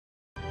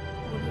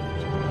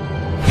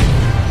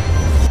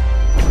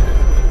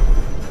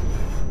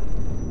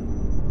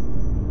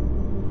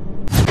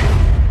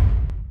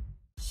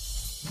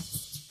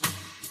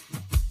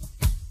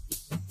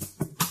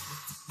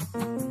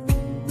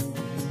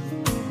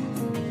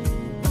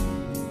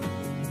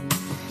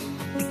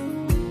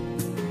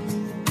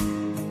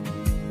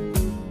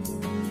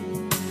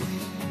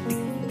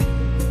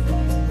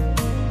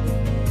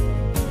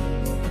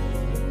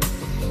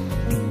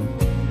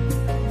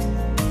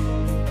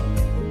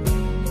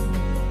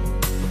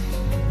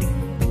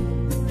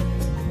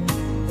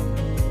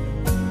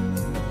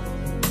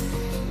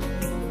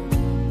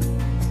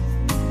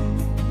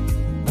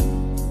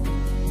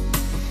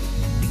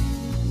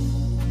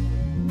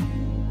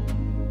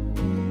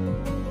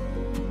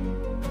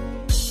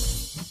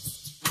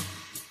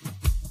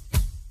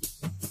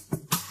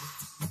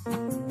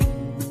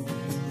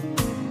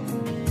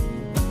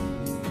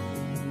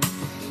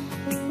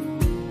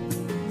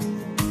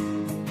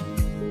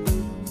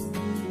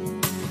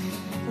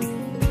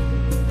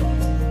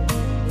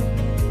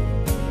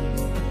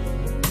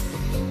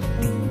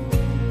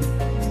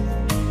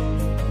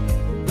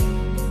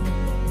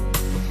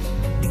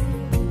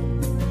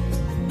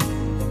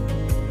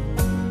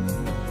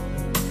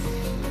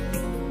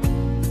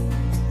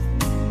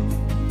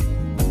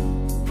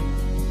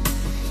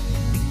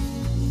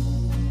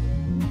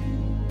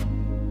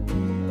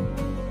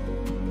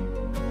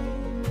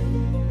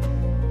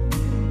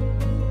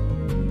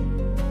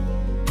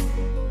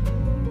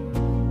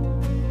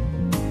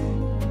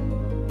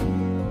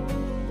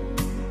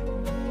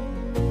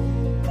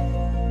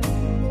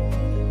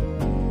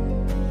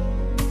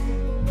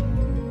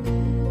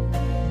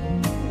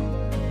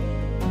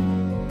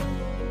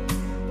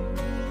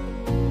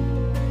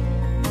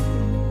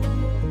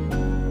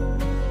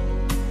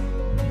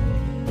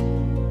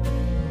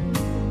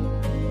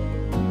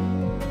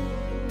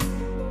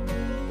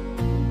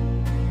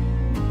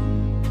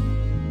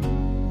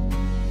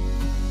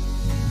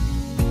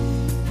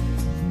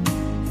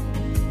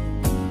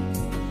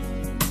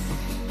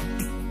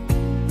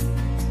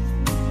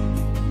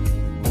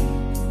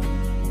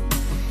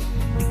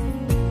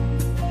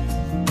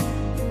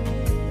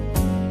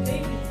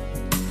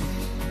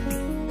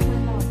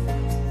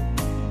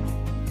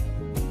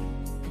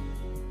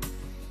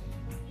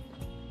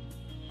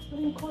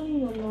been calling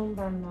your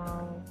number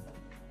now.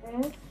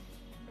 Eh?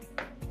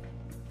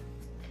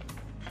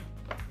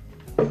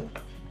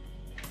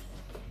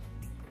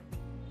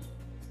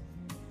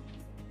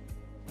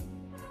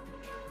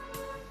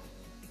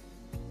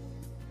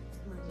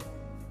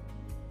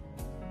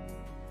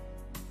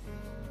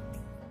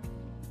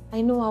 I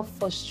know how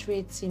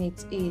frustrating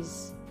it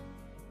is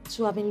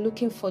to have been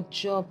looking for a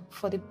job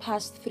for the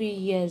past 3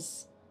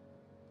 years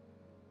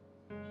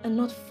and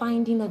not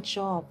finding a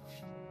job.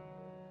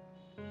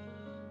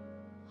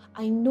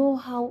 I know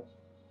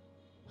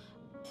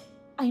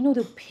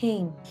the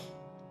pain.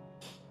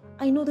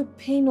 I know the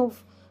pain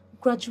of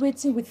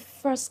graduating with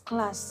first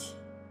class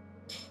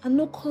and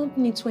no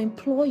company to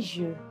employ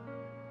you.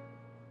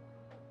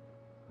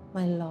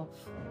 My love,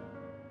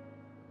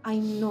 I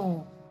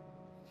know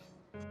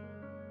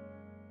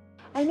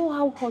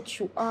how hot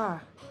you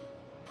are,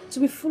 to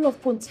be full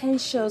of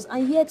potentials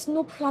and yet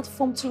no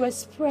platform to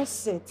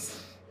express it.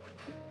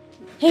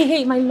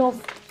 Hey, my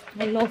love,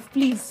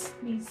 please,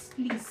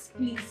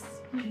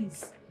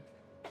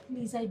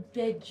 I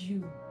beg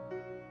you.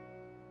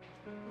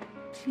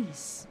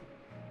 Please,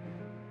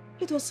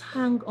 let us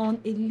hang on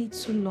a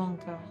little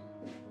longer.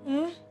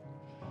 Eh?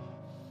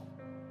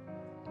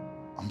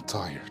 I'm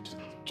tired.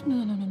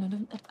 No.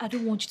 I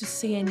don't want you to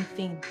say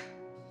anything.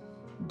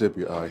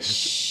 Debbie,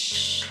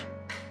 Shh.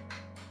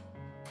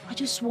 I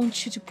just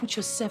want you to put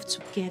yourself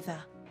together.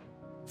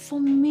 For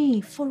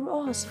me,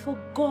 for us, for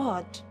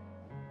God.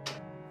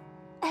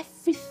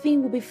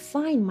 Everything will be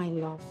fine, my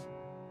love.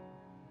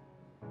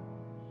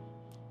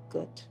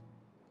 Good.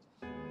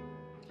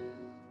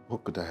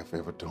 What could I have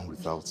ever done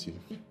without you?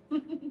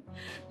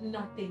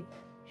 Nothing.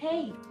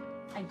 Hey,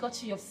 I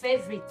got you your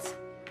favorite.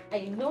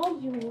 I know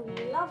you will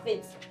love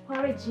it.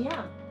 Pere.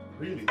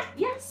 Really?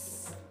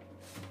 Yes.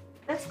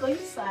 Let's go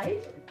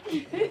inside.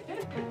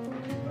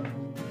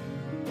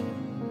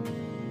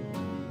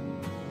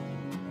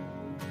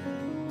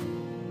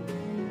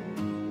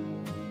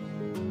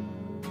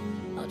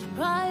 I'll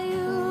cry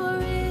you a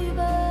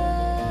river.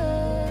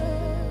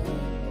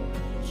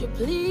 Would you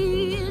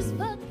please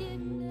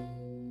forgive me?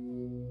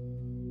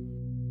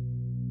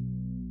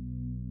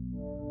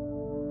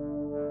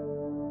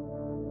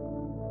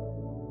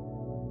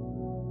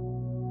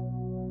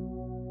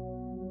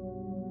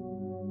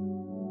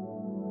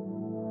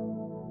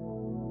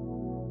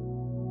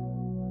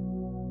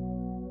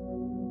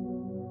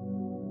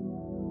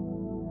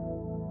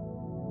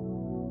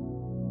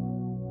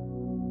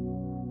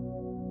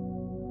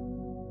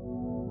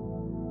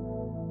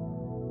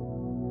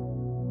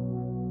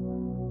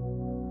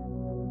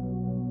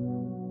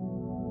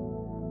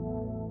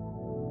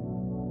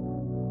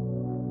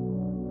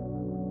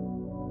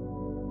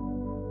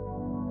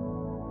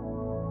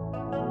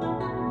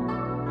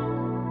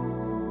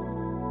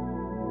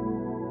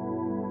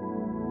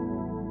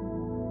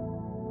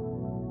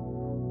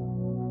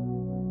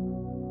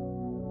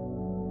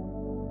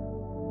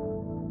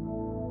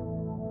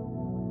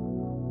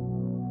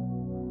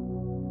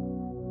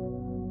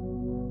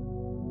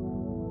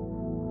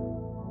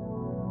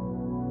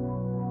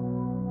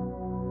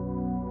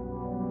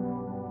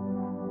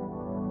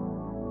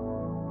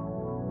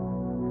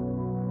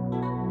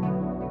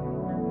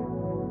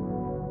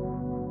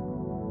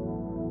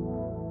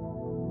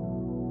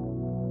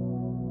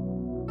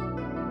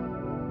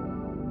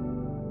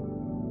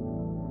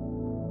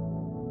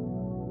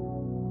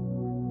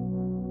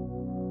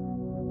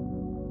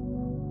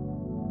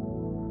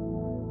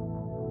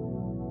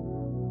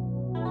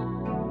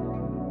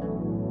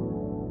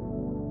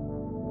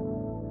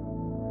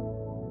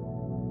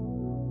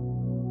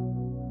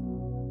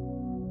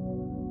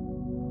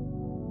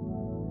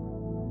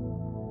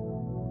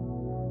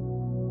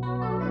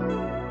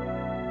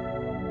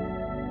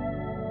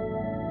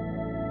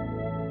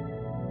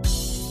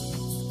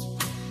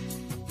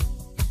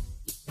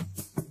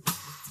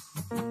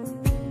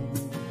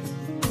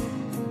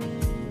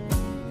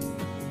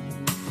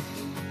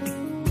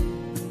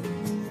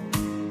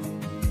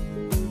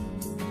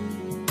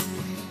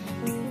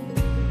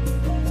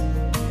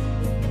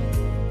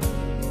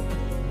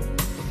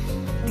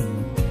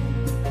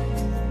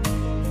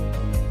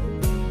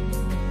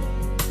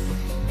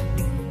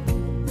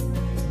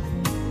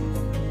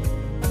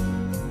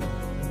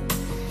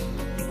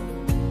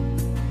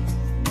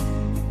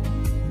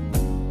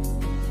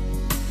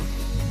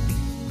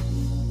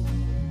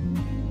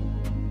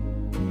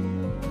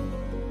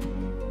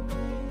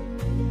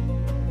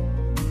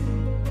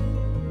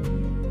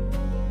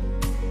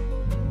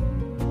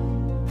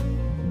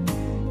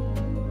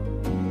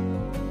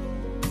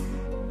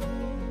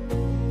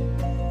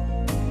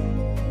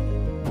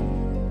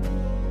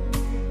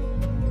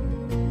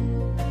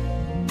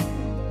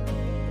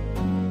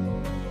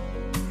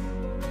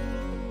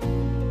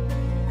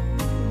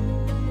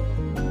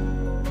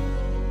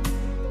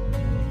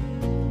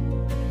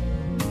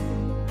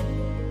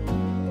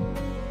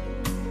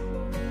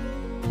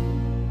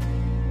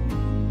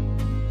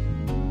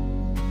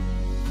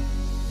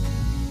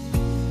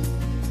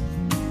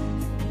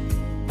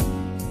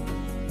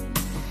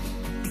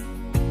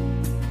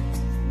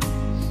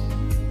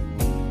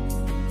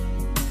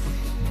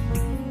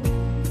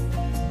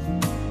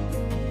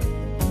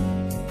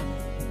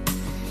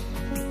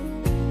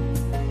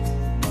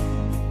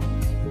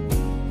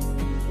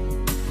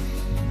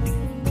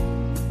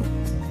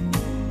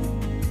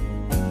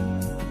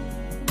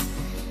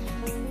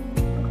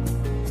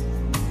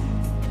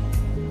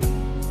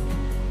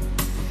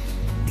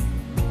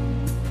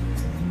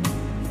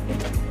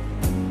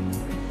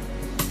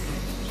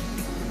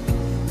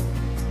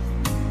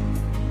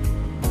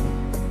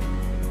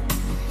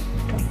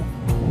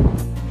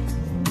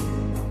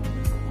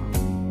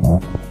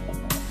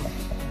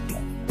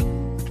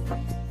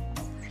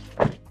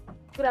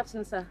 Good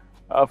afternoon, sir.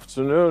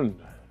 Afternoon.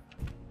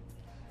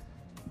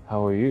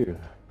 How are you?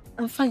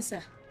 I'm fine,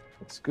 sir.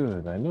 It's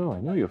good. I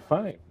know you're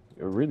fine.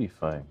 You're really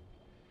fine.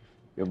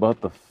 You're about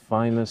the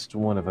finest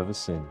one I've ever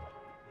seen.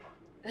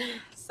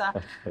 Sir,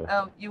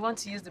 you want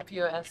to use the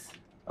POS?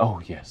 Oh,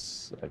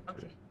 yes.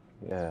 Okay.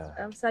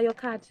 Yeah. Sir, your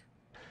card.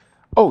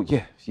 Oh,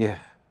 yeah. Yeah.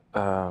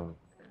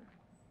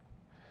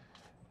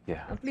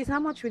 Please, how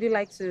much would you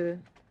like to...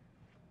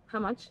 How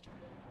much?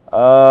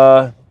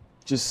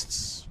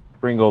 Just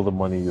bring all the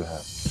money you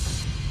have.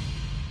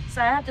 Sir,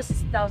 I have just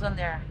 6,000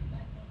 there.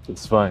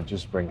 It's fine.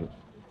 Just bring it.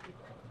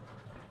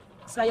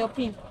 Sir, your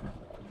PIN.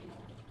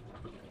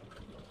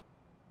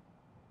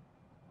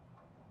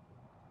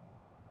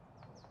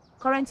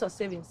 Current or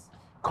savings?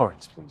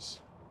 Current,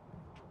 please.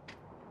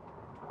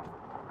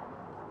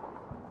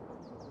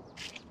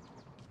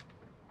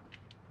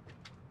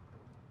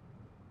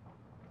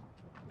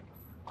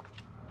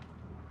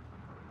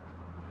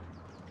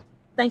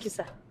 Thank you,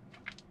 sir.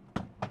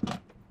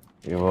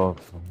 You're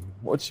welcome.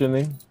 What's your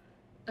name?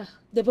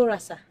 Deborah,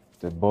 sir.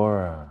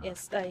 Deborah.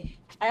 Yes, I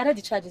added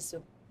the charges,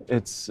 so.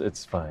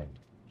 It's fine.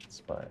 It's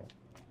fine.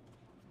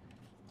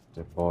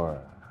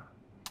 Deborah.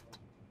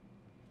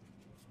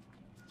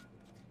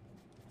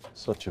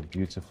 Such a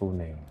beautiful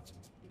name.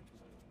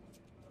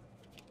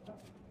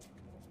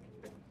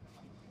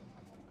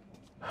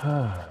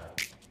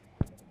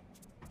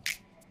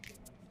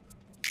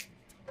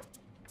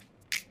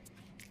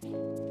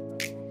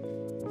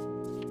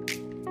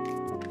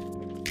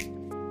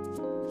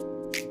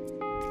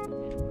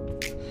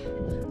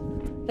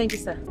 Thank you,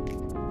 sir.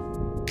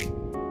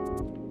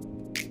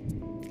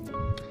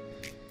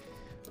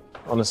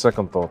 On a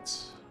second thought,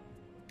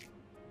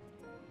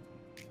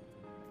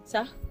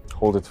 Sir?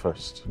 hold it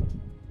first.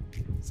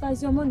 Sir,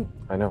 it's your money.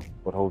 I know,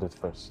 but hold it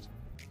first.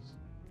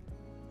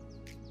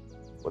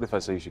 What if I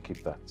say you should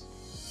keep that?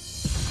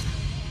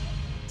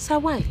 Sir,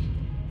 why?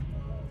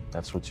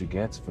 That's what you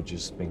get for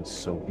just being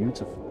so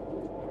beautiful.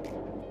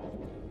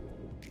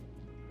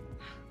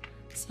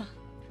 Sir,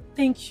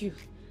 thank you.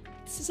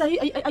 Sir,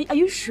 are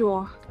you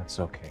sure? That's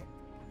okay.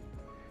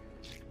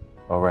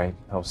 All right,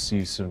 I'll see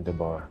you soon,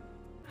 Deborah.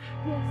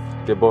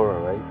 Yes. Deborah,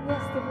 right?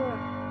 Yes,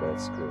 Deborah.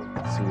 That's good.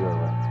 See you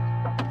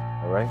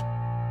around. All right?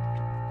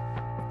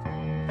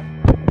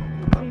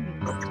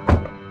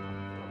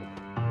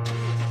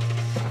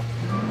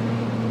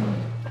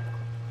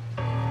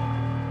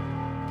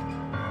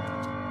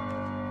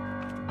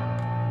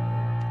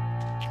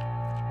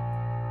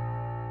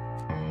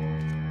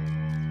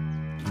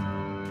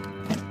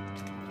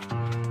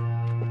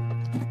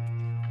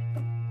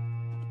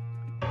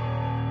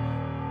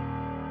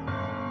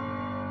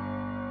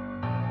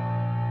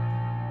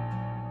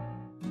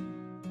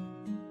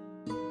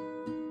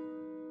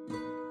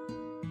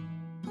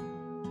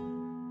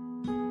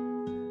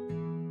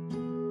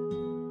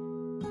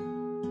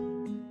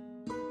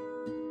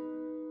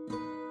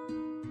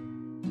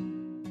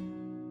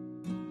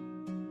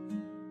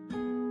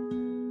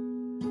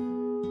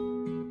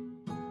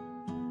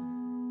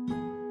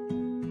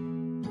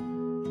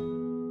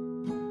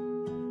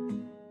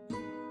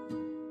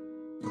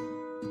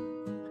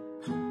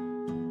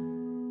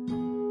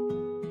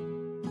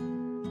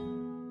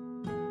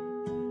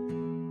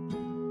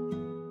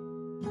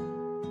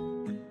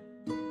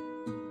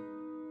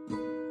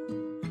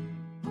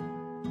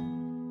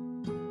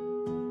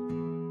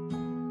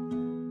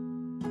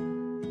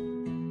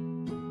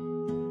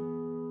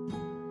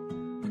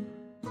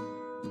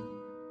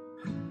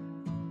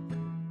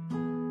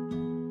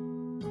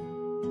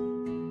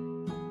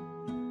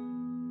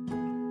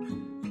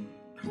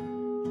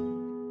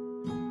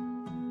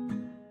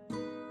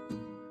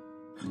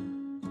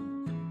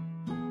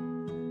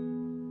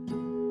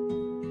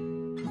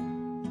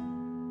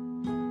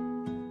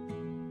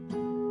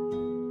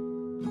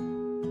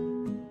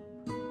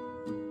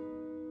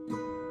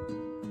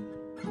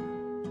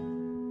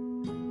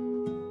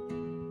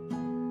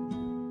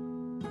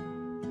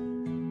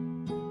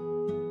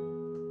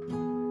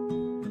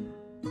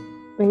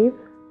 Babe?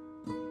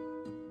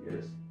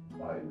 Yes,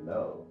 my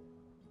love.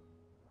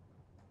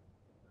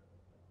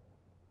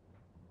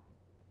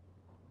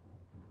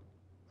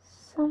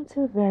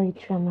 Something very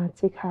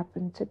dramatic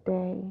happened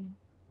today.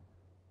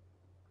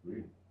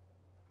 Really?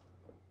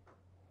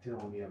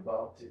 Tell me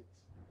about it.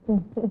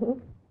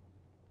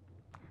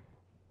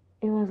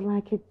 It was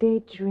like a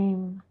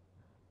daydream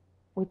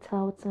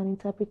without an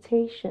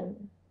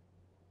interpretation.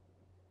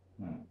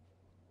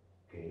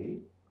 Okay.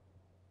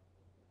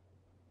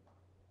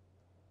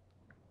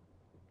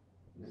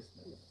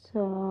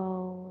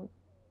 So,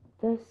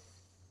 this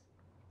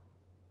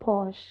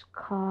Porsche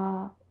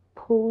car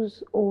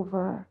pulls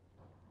over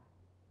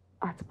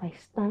at my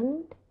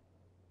stand,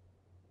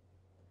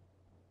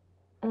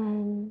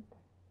 and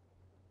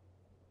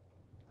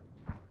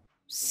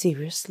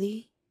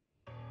seriously?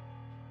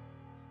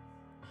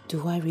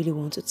 Do I really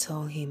want to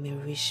tell him a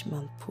rich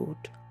man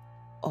pulled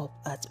up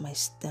at my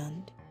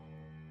stand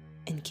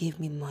and gave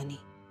me money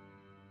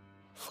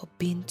for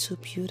being too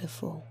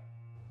beautiful?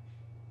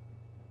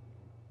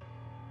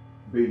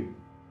 Babe,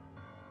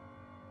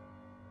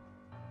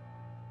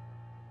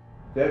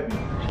 Debbie.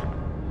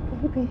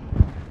 Baby.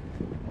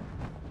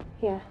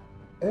 Yeah.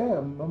 Yeah,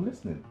 I'm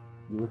listening.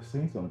 You were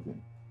saying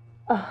something.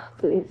 Oh,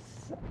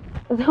 please.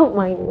 Don't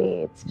mind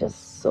me. It's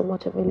just so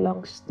much of a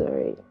long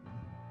story.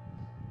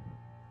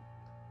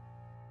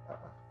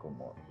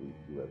 Come on,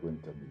 you were going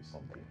to tell me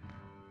something.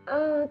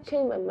 I'll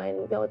change my mind.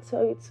 Maybe I'll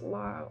tell you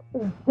tomorrow.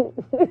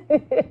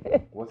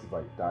 What if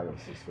I die of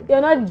suspense?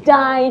 You're not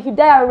dying. If you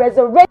die, I'll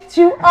resurrect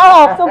you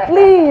up. So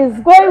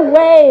please, go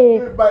away.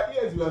 Dude, my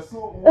ears were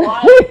so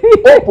wide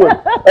open.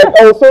 And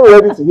I was so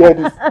ready to hear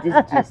this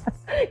gist.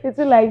 It's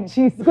like,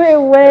 jeez,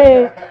 go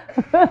away.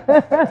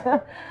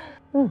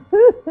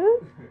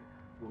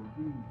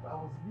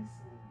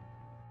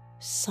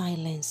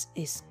 Silence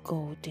is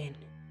golden.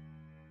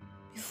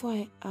 Before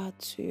I add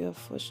to your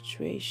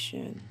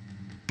frustration,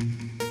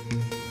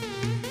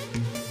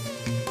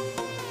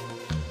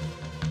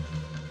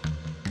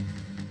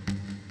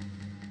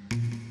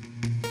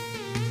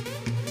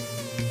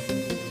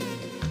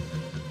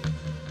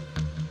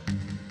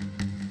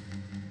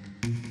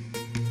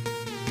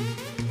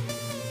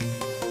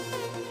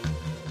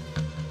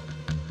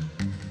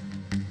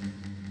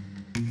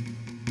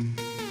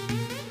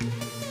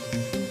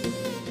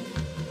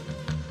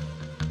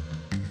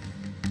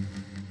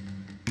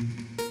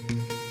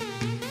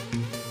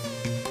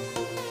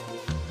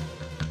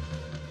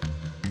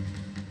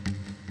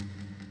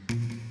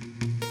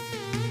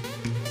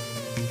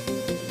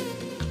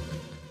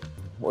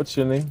 What's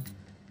your name?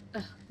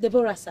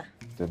 Deborah, sir.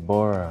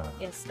 Deborah.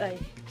 Yes, I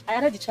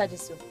added the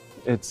charges, so.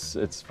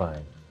 It's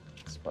fine.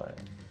 It's fine.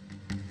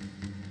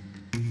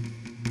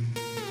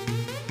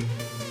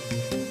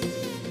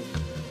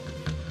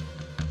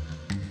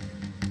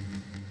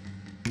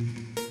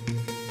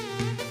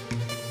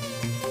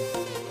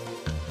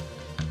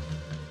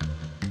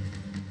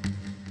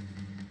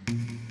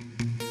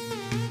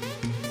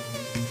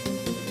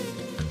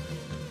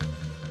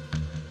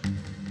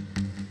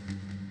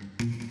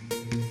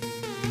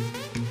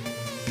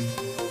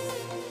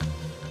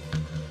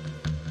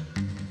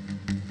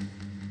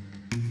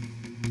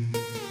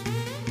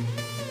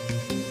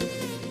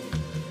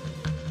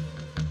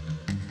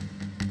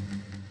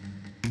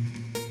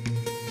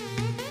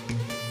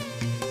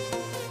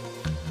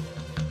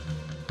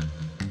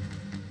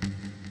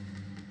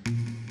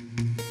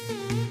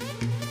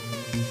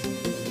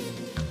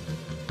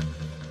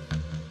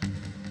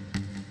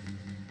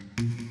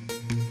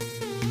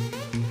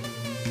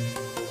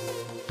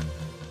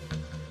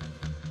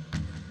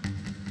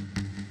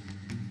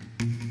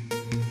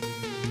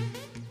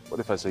 What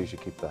if I say you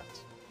should keep that?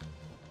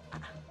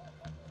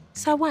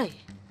 Sir, why?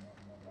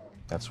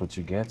 That's what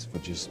you get for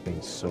just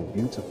being so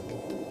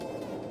beautiful.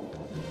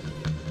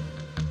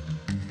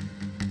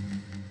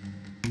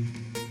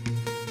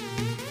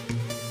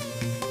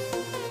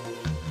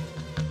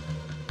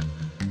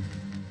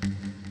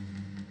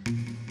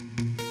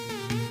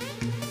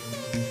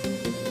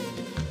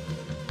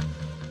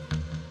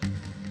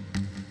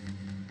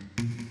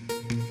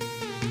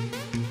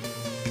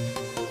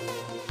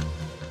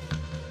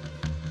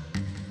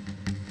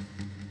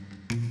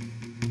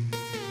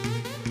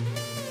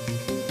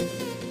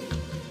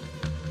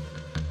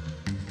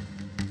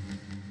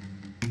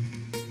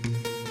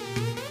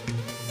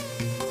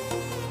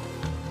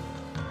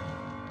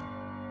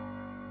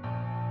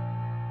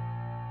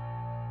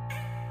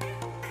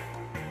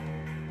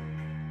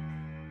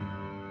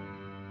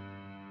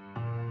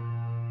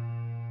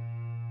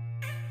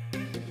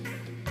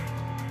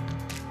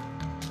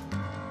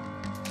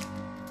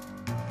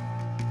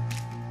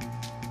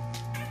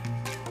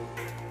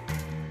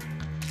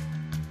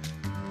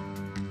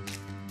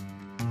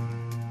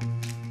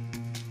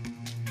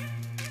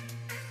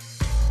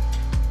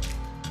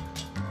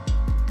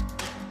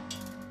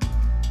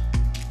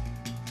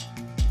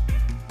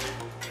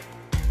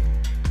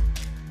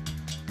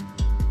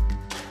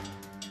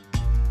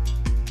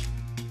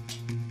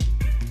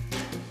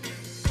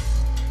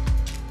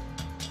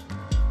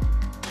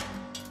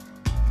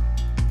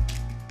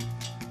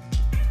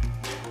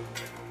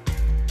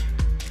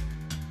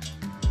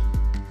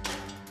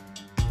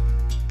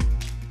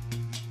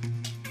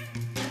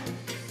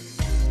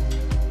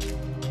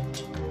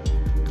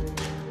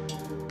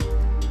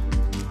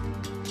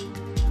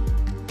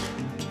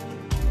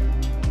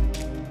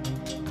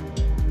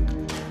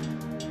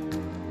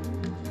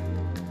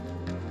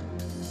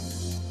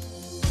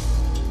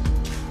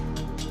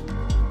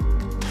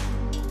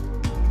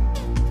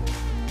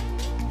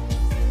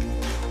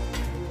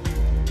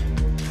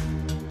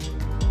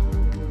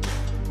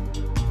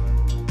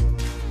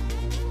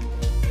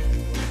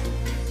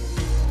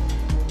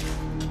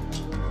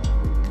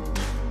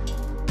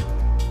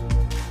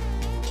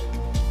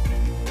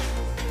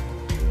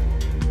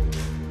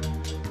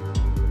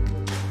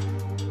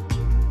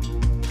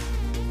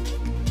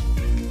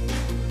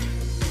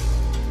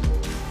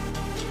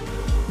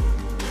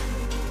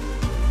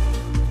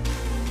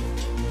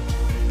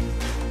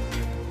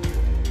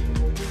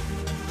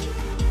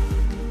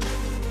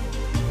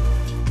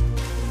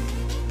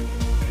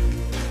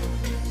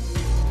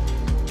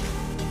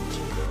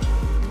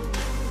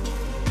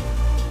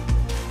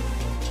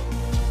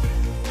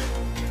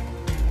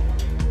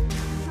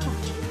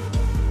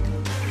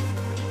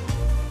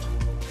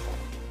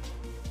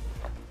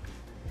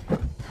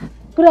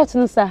 Good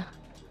afternoon, sir.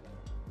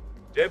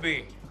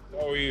 Debbie,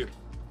 how are you?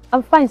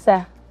 I'm fine,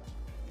 sir.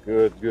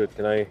 Good, good.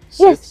 Can I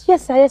sit? Yes,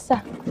 yes, sir, yes,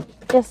 sir.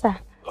 Yes, sir.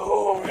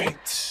 All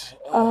right.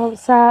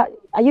 Sir,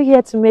 are you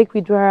here to make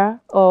withdrawal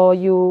or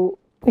you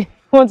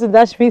want to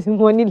dash me the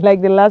money like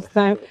the last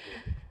time?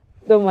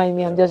 Don't mind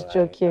me, I'm just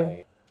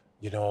joking.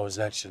 I was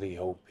actually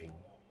hoping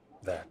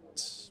that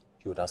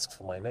you would ask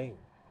for my name.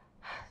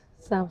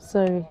 Sir, I'm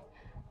sorry.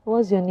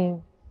 What's your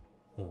name?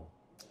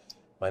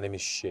 My name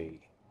is Shay.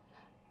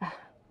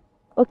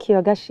 Okay,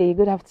 Ogashe,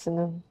 good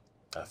afternoon.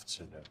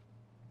 Afternoon.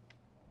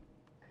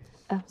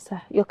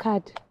 Sir, your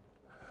card.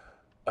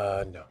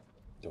 No,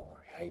 don't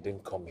worry. I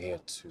didn't come here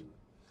to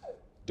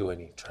do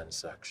any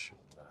transaction.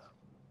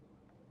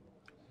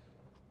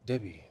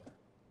 Debbie,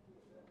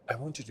 I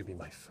want you to be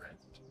my friend.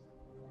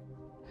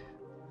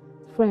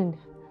 Friend?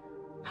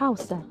 How,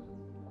 sir?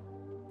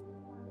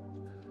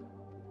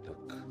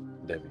 Look,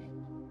 Debbie,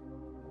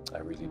 I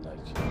really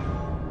like you.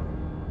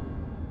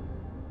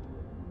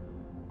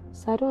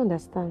 Sir, I don't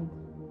understand.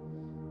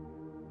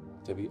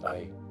 Debbie,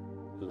 I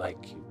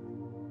like you.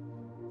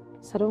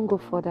 Sir, don't go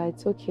further.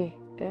 It's okay.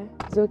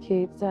 It's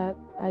okay. It's that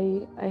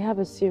I have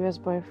a serious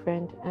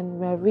boyfriend and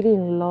we're really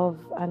in love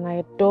and I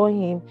adore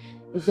him.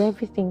 He's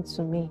everything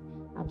to me.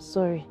 I'm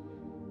sorry.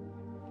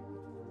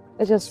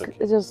 Let's just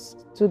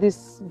do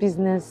this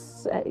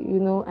business.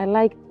 I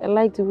like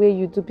the way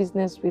you do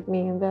business with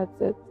me, and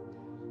that's it.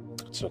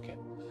 It's okay.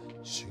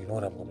 So you know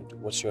what I'm going to do?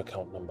 What's your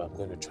account number? I'm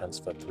going to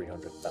transfer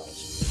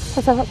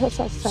 300,000.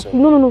 Sir.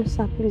 No,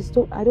 sir. Please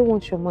don't. I don't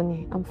want your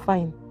money. I'm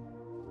fine.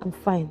 I'm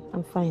fine,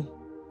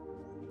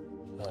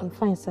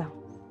 sir.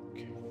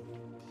 Okay.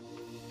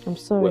 I'm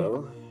sorry.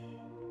 Well,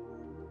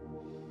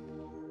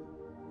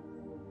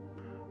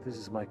 this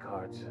is my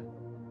card.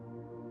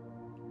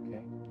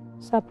 Okay?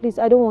 Sir, please,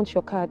 I don't want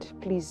your card.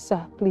 Please,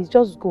 sir, please,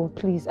 just go,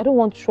 please. I don't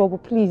want trouble,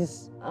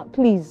 please.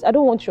 Please, I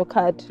don't want your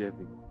card.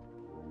 Debbie,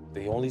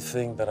 the only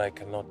thing that I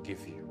cannot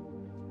give you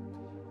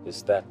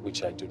is that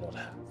which I do not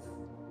have.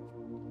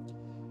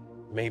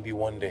 Maybe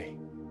one day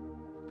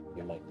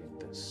you might need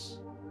this.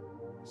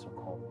 So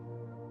call me.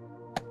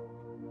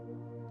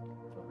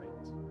 All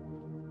right.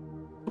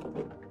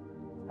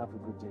 Have a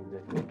good day,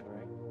 Debbie. All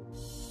right?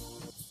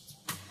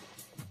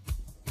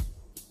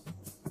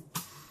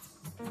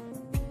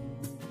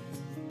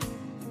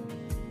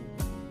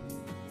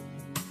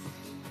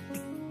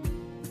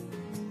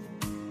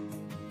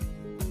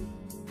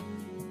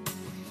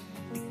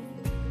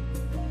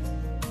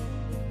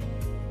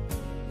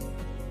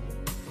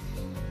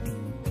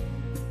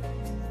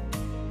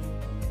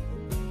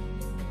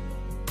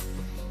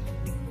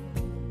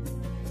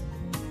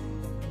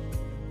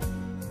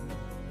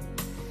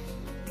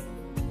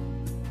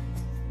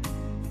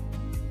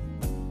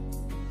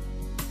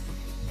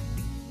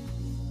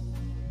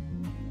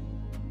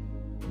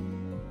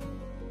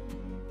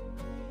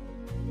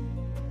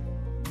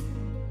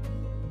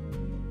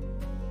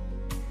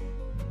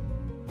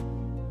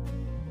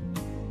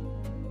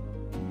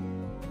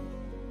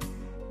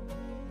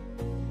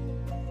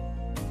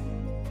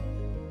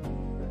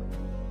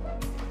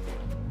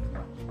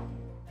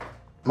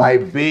 My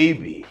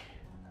baby,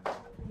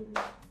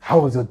 how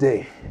was your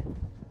day?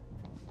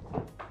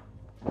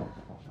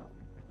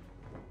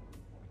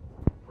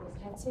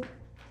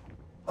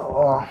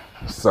 Oh,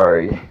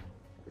 sorry.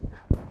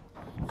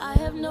 I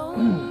have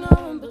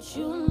known but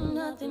you,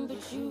 nothing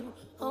but you,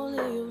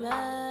 only you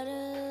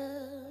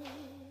matter.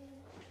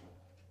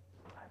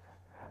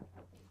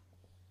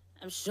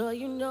 I'm sure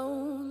you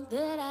know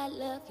that I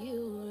love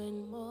you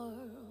and more,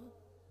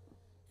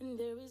 and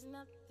there is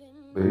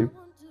nothing Babe? I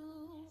won't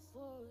do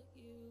for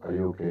you. Are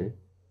you okay?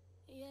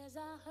 Yes,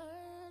 I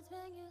hurt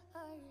when you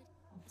hurt,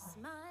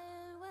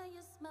 smile when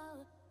you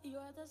smile.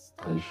 You're the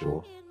star Are you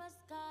sure? in my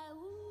sky.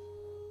 Ooh.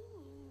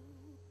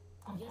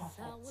 Yes,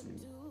 I would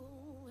do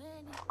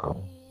anything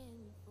Come.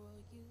 for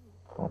you.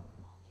 Come.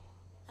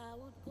 I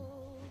would go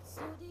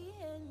to the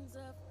ends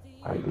of the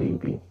My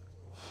baby.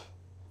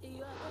 You're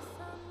the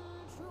sun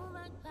through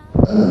my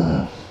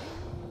clouds.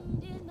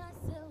 In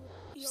myself,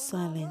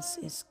 Silence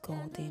is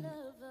golden.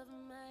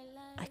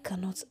 I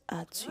cannot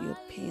add to your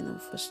pain and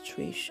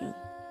frustration.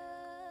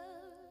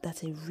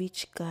 That a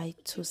rich guy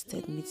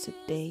toasted me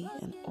today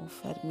and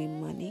offered me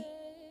money?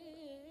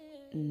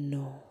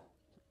 No,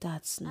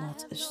 that's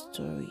not a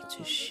story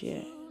to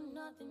share.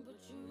 nothing but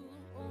you,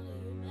 only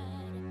you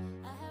matter.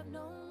 I have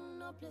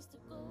no place to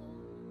go.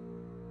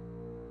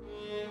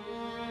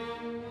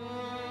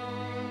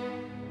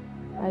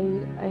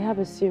 I have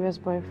a serious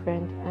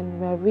boyfriend and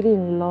we're really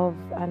in love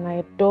and I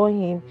adore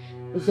him.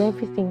 He's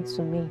everything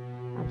to me.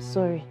 I'm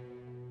sorry.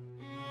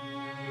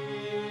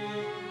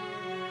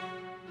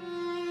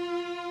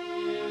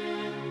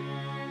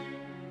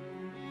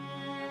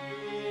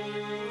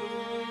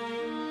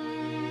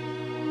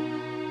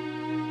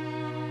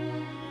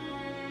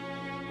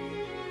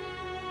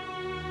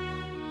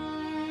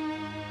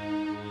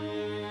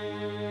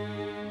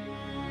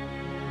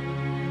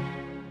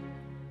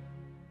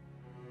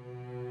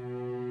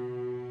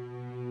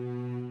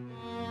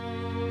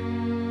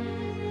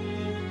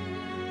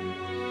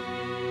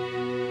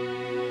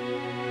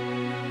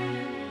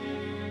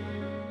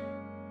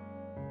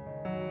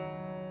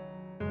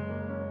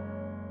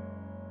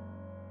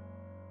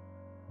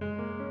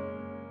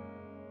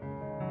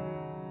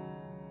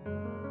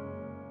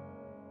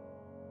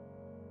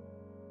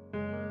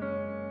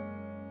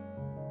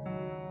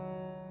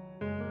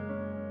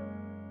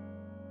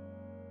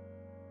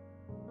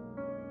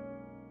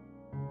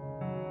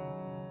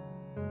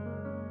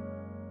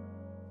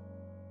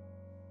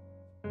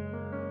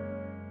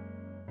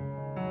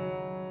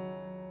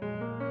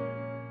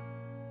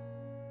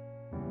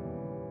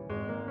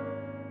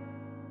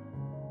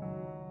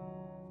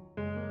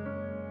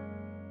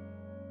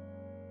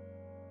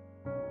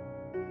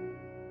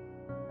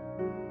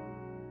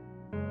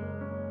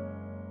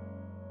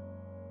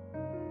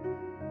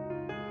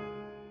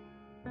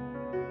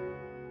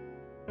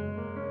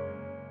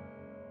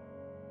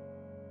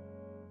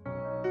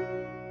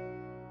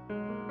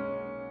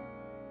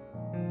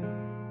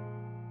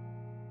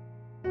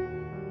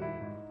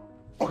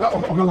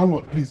 Okay,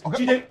 landlord, please.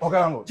 Okay, Jide,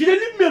 landlord. Jide,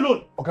 leave me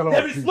alone. Okay, landlord,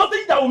 There is please.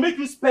 nothing that will make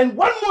you spend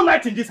one more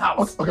night in this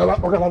house. Okay,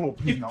 landlord,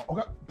 please now.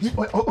 Okay, please.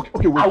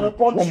 Okay, wait. I will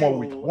punch one more you.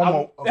 week.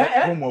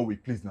 One more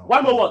week, please now.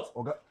 One more what?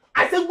 Okay.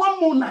 I said one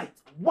more night.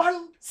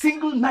 One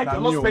single night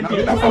you're not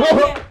spending.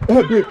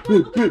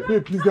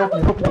 Babe, please help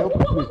me,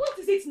 please. What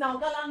is it now,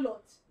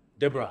 landlord?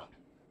 Deborah,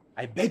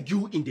 I beg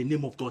you in the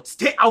name of God,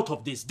 stay out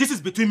of this. This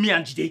is between me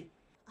and Jide.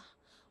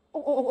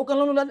 Okay,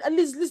 landlord, at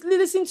least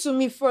listen to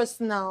me first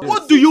now. Yes.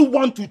 What do you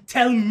want to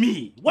tell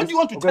me? What do you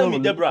want to tell me,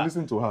 Deborah?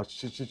 Listen to her.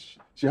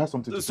 She has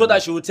something to so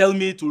that she will tell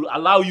me to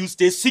allow you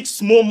stay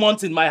 6 more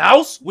months in my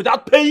house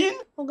without paying?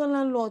 Okay,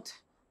 landlord,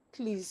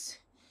 please.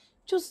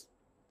 Just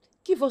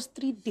give us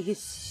 3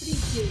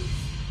 days. 3 days.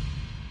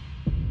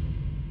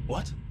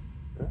 What?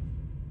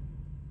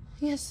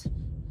 Yes.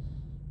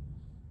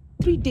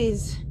 3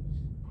 days.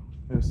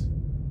 Yes.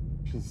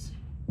 Please.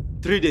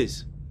 3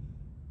 days.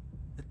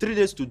 3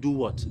 days to do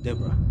what,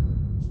 Deborah?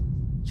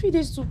 3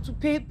 days to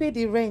pay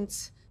the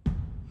rent.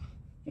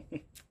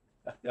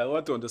 I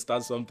want to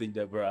understand something,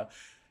 Deborah.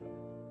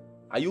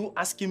 Are you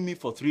asking me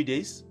for 3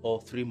 days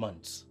or 3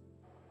 months?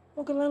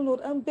 Okay,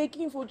 landlord, I'm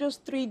begging for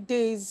just 3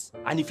 days.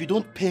 And if you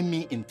don't pay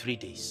me in 3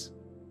 days?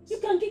 You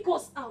can kick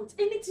us out.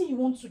 Anything you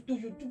want to do,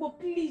 you do. But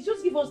please,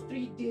 just give us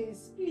 3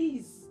 days.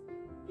 Please.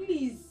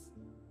 Please.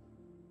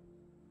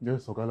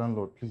 Yes, okay,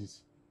 landlord,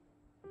 please.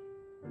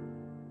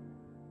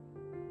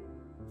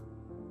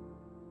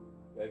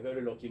 You're a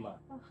very lucky man.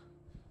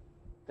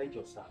 Thank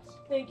you, sir.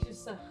 Thank you,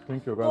 sir.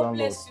 Thank you, God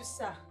bless you,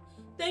 sir.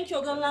 Thank you,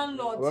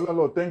 landlord.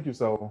 Landlord, thank you,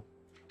 sir.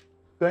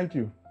 Thank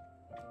you.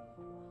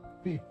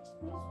 Babe.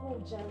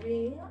 Oh,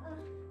 Jare.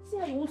 See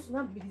how you want to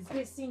not be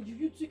disgracing you.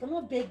 You too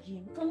cannot beg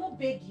him. You cannot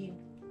beg him.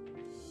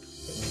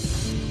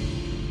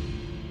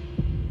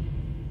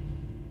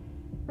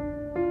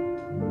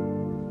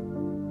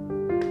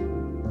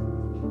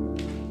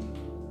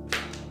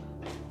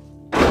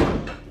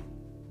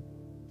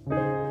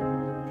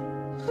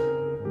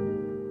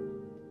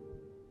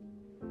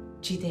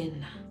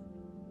 Jidenna,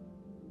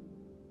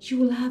 you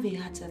will have a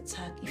heart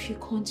attack if you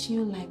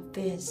continue like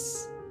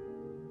this.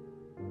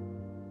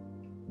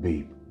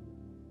 Babe,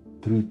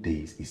 3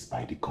 days is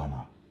by the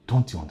corner.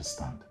 Don't you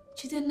understand?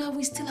 Jidenna,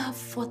 we still have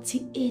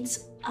 48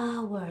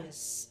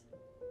 hours.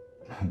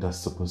 That's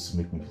supposed to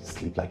make me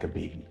sleep like a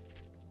baby.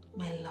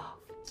 My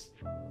love,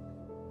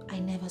 I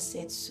never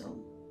said so.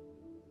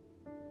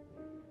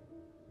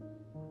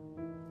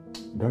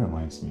 That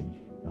reminds me,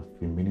 I've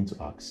been meaning to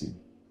ask you.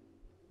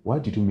 Why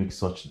did you make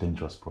such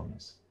dangerous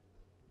promise?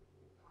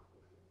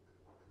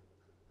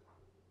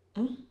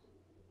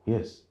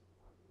 Yes.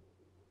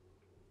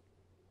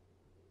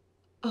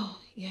 Oh,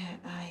 yeah,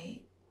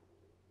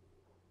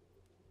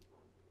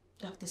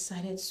 I've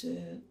decided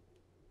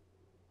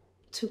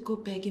to go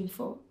begging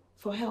for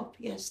help,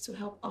 yes, to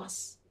help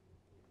us.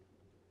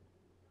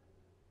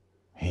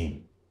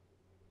 Him?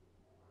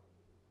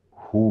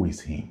 Who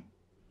is him?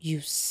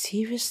 You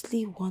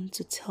seriously want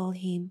to tell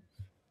him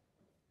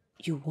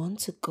you want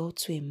to go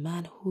to a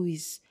man who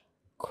is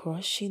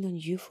crushing on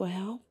you for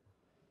help?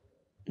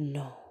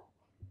 No.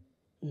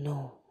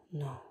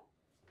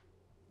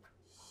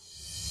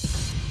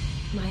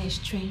 My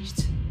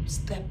estranged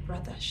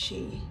stepbrother,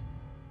 she...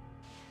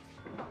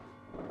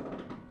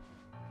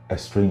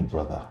 Estranged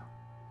brother?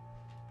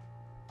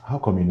 How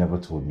come you never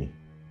told me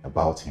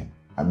about him?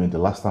 I mean, the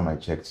last time I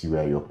checked, you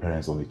were your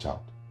parents' only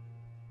child.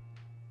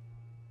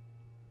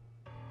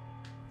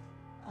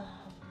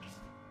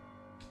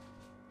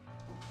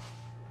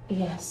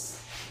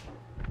 Yes.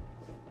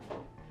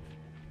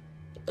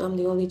 I'm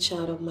the only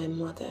child of my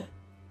mother.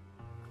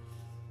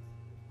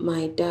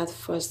 My dad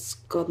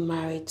first got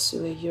married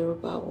to a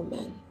Yoruba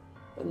woman.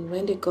 And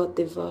when they got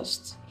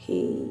divorced,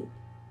 he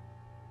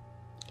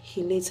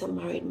later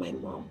married my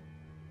mom.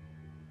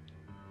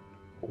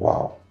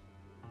 Wow.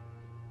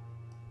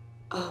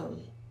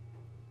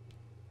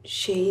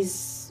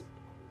 Shei's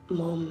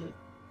mom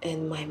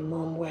and my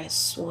mom were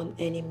sworn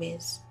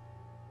enemies.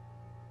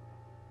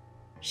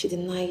 She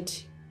denied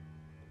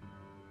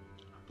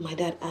my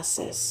dad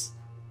access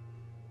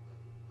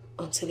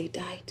until he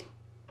died.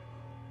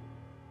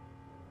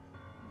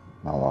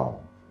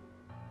 Wow.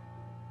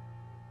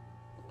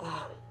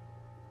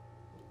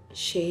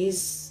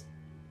 Shei's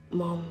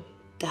mom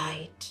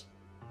died,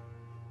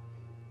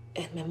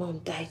 and my mom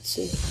died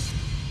too.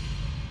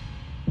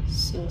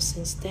 So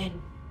since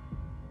then,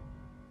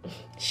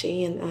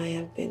 Shei and I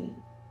have been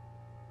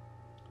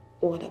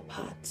world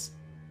apart.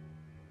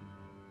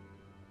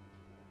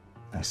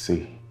 I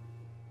see.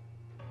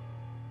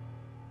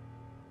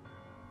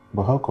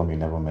 But how come you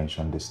never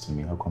mentioned this to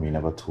me? How come you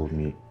never told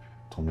me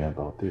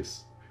about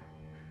this?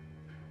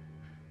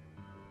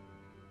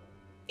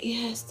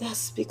 Yes,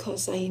 that's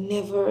because I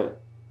never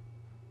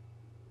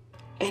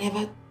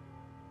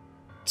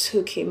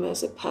took him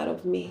as a part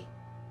of me.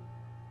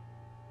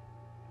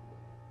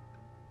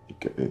 I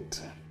get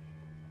it.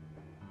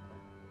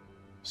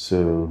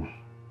 So,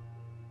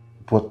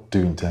 what do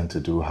you intend to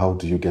do? How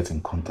do you get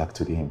in contact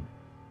with him?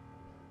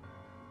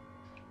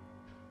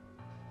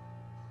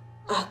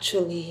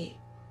 Actually,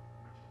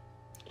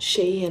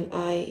 Sheyi and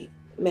I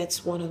met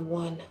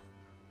one-on-one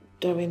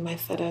during my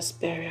father's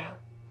burial.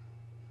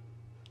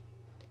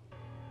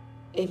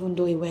 Even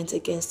though he went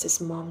against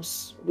his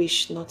mom's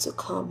wish not to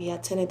come, he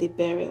attended the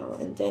burial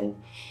and then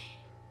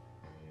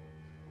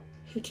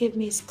he gave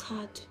me his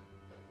card.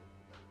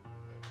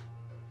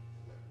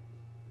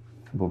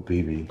 But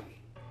baby,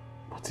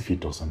 what if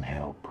it doesn't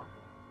help?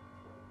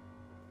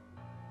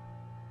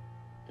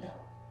 No.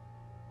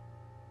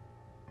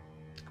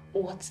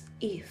 What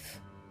if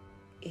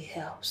it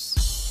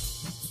helps?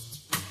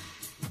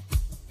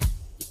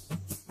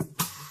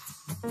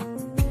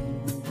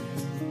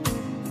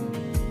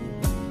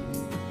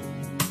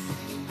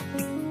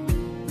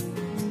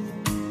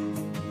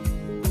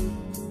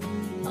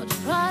 I'll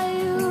try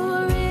you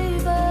a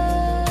river.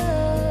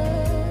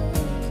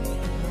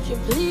 Would you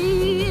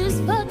please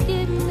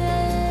forgive me?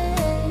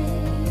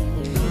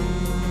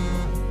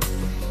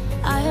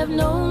 I have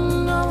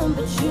known no one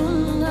but you,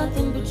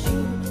 nothing but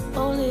you,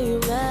 only you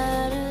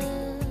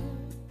matter.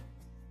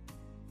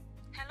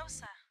 Hello,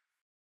 sir.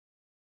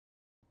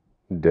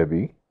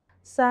 Debbie?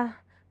 Sir,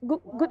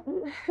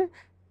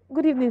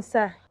 good evening,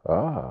 sir.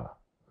 Ah.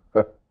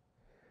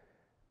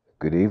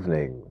 Good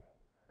evening.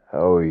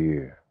 How are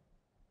you?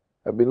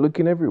 I've been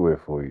looking everywhere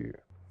for you.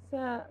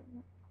 Sir,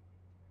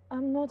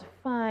 I'm not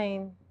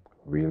fine.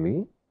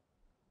 Really?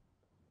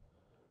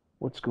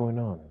 What's going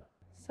on?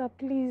 Sir,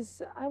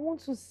 please, I want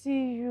to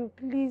see you,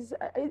 please.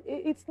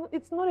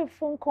 It's not a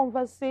phone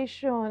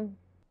conversation.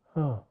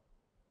 Huh.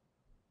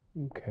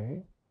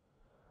 Okay.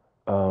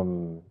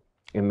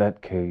 In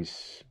that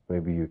case,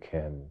 maybe you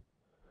can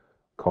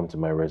come to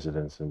my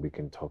residence and we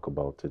can talk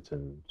about it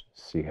and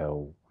see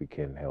how we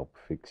can help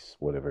fix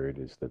whatever it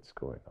is that's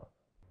going on.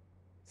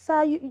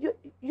 Sir,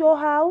 your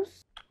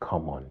house?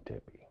 Come on,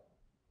 Debbie.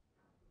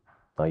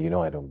 Now, you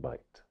know I don't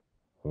bite.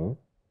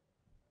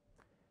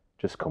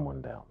 Just come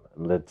on down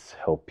and let's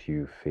help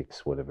you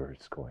fix whatever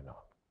is going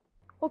on.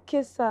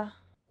 Okay, sir.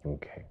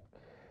 Okay.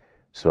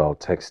 So I'll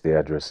text the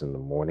address in the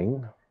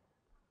morning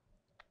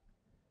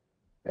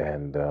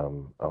and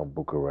I'll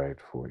book a ride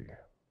for you.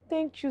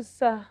 Thank you,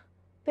 sir.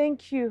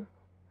 Thank you.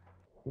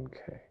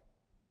 Okay.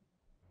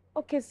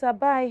 Okay, sir.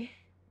 Bye.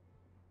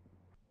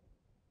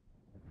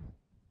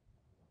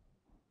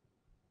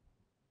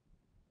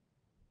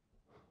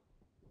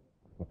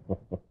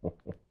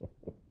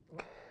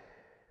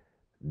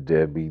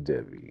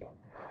 Debbie.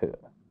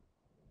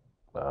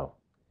 Wow.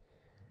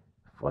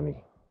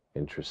 Funny.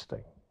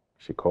 Interesting.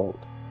 She called.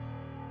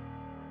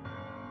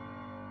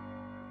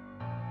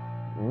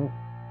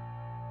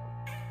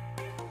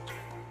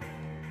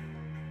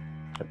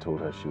 I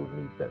told her she would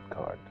need that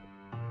card.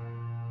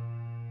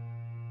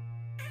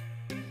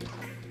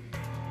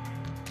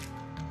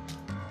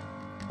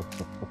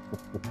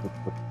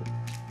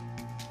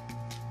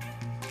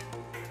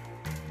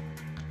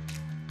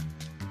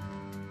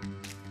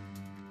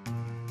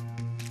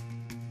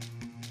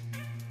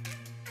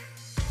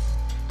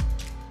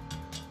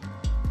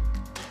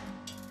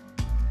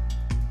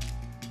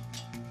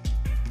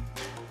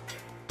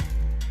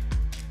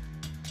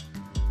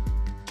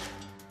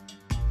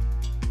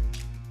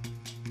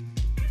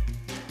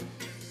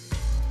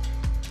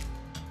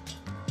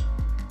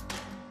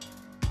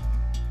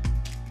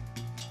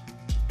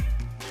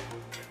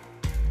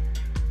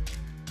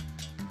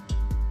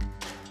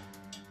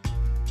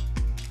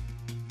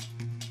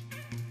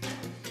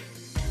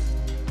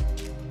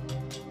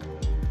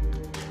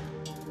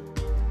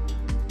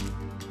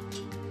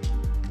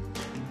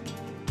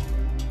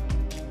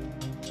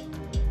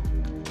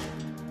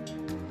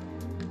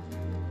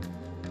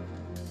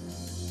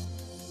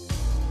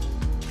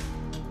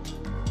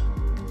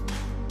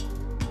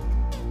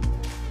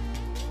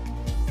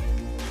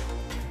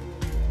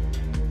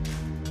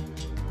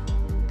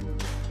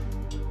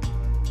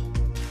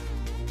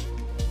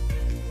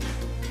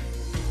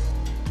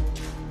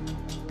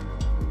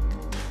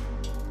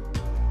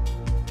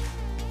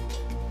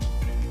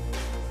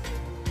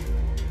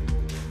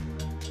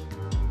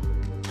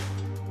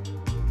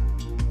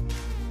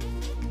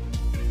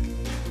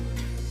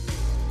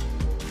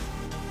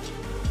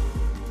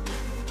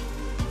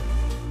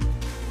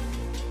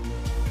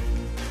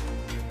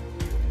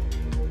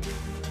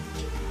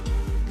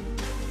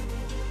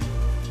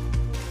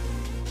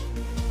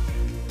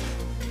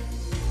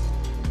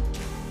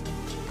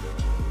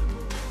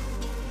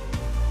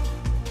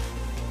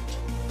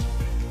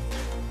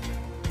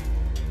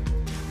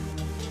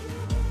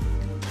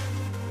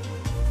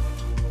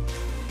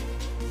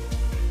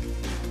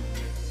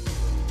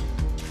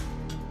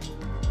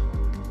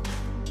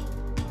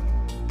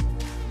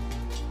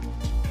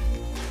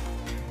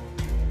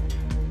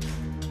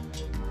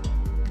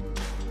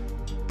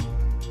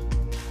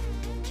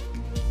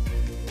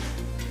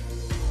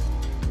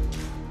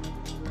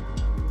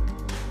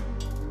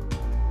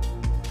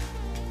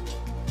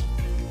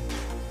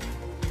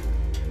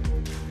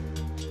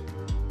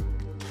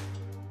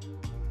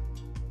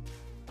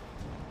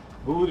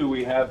 Who do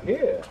we have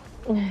here?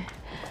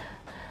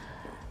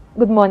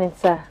 Good morning,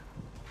 sir.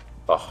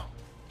 Oh,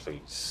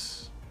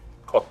 please.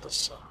 Cut the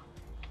sir.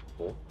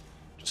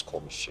 Just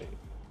call me Shay.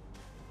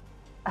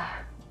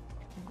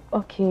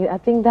 Okay, I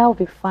think that'll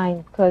be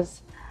fine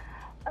because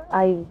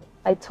I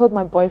told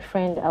my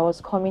boyfriend I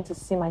was coming to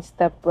see my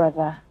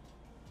stepbrother.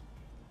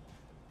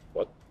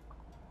 What?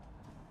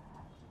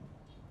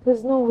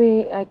 There's no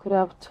way I could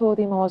have told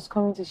him I was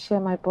coming to share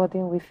my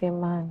burden with a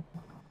man.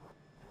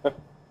 If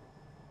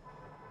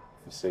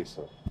you say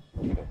so.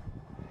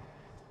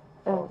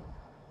 Okay.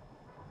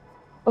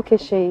 Okay,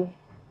 Shay.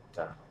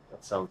 That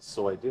sounds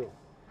so ideal.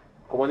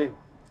 Come on in.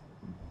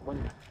 Come on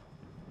in.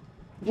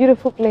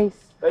 Beautiful place.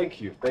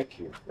 Thank you, thank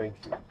you, thank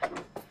you.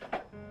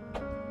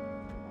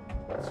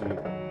 See you.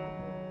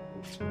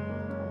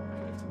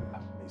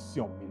 Have mercy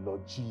on me,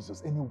 Lord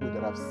Jesus. Any way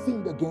that I've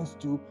sinned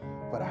against you,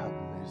 Father, have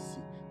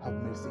mercy. Have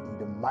mercy in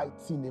the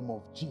mighty name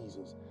of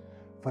Jesus.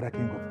 Father,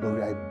 King of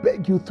Glory, I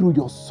beg you through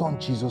your Son,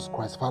 Jesus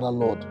Christ, Father,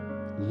 Lord,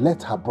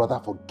 let her brother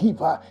forgive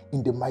her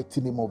in the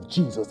mighty name of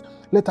Jesus.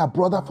 Let her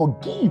brother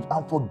forgive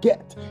and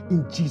forget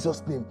in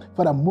Jesus' name.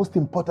 Father, most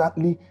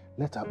importantly,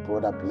 let her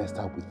brother bless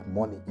her with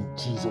money in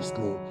Jesus'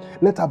 name.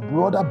 Let her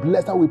brother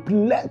bless her with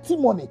plenty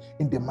money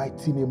in the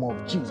mighty name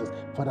of Jesus.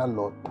 Father,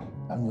 Lord,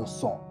 I'm your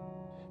son.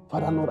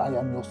 Father, Lord, I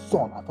am your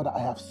son. Father, I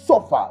have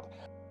suffered.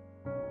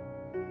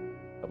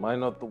 Am I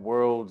not the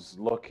world's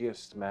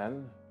luckiest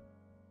man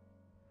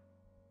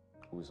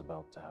who is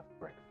about to have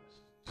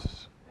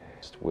breakfast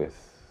with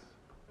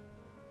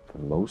the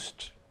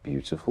most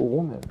beautiful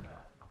woman?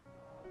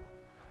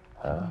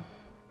 Huh?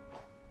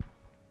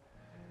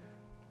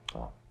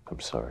 Oh, I'm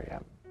sorry.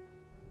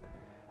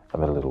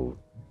 I'm a little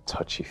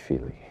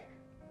touchy-feely.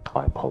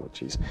 My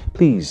apologies.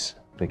 Please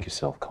make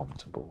yourself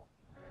comfortable.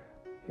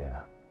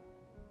 Yeah.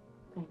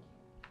 Thank you.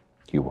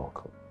 You're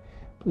welcome.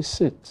 Please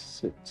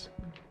sit.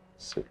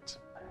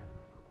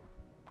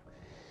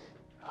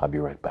 I'll be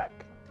right back.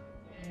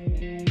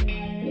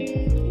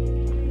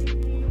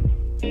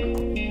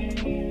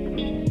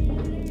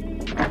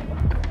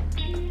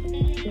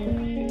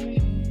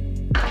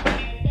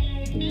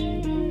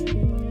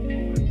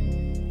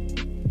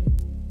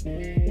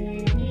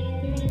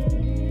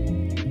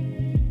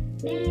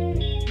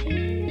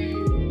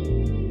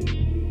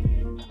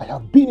 I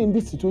have been in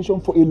this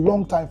situation for a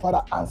long time.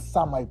 Father,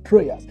 answer my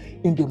prayers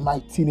in the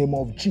mighty name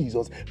of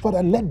Jesus.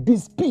 Father, let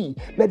this be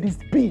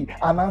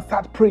an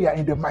answered prayer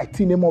in the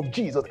mighty name of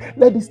Jesus.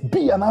 Let this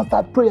be an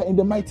answered prayer in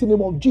the mighty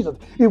name of Jesus.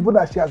 Even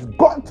as she has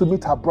gone to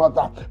meet her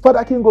brother,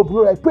 Father, King of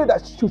Glory, I pray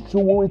that she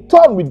will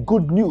return with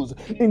good news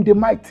in the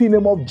mighty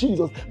name of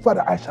Jesus.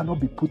 Father, I shall not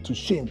be put to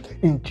shame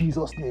in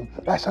Jesus' name.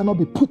 I shall not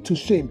be put to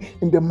shame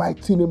in the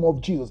mighty name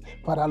of Jesus.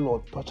 Father,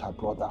 Lord, touch her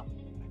brother.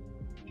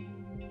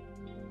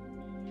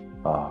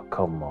 Oh,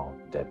 come on,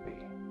 Debbie.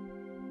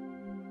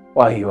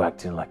 Why are you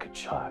acting like a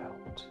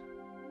child?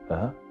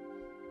 Huh?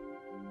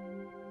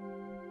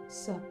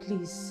 Sir,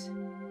 please.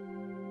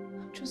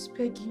 I'm just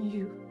begging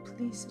you.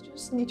 Please, I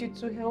just need you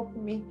to help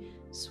me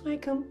so I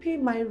can pay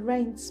my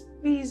rent,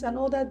 please, and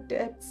other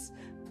debts.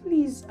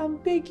 Please, I'm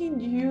begging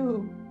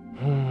you.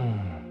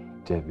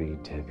 Debbie.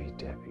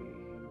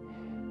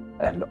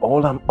 And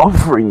all I'm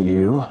offering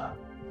you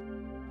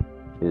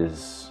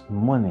is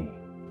money.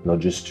 Not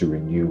just to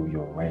renew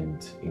your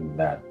rent in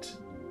that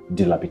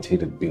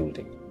dilapidated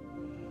building.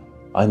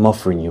 I'm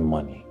offering you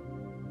money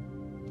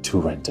to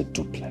rent a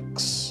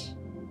duplex.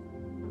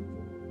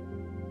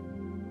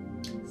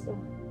 Sir,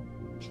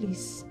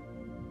 please,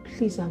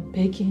 I'm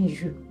begging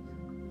you.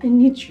 I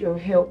need your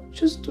help.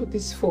 Just do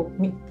this for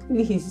me,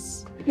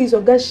 please. Please,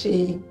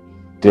 Ogashe.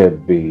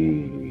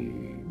 Debbie,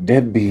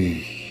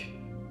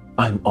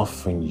 I'm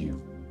offering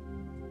you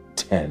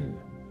 10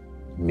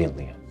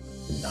 million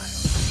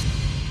naira.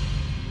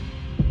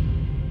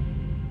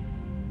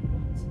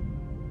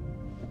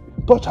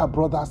 Touch her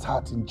brother's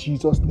heart in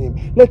Jesus' name.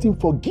 Let him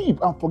forgive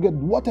and forget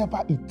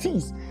whatever it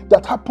is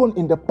that happened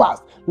in the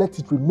past. Let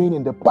it remain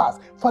in the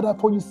past. Father,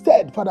 for you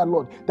said, Father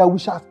Lord, that we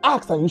shall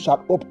ask and you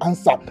shall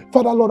answer.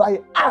 Father Lord,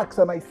 I ask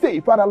and I say,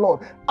 Father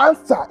Lord,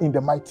 answer in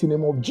the mighty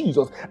name of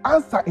Jesus.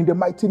 Answer in the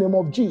mighty name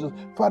of Jesus.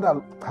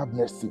 Father, have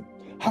mercy.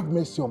 Have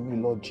mercy on me,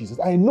 Lord Jesus.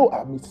 I know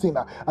I'm a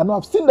sinner. I know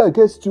I've sinned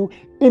against you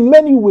in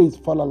many ways.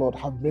 Father Lord,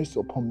 have mercy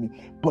upon me.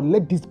 But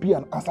let this be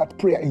an answered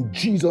prayer in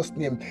Jesus'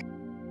 name.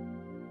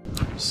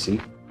 See?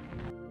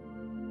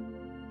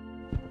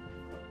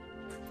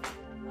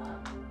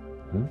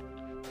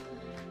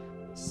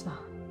 Sir,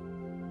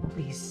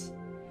 please,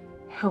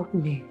 help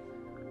me.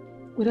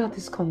 Without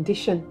this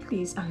condition,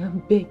 please, I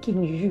am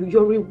begging you.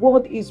 Your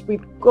reward is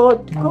with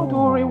God. God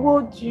will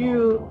reward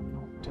you.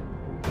 No,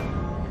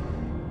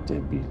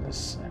 Debbie,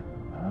 listen.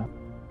 Huh?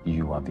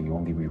 You are the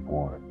only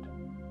reward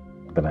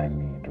that I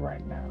need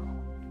right now.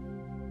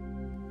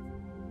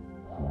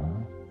 Huh?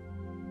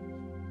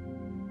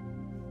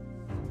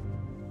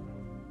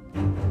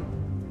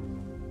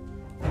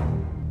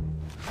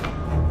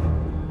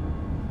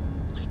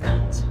 I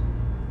can't.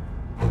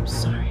 I'm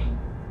sorry.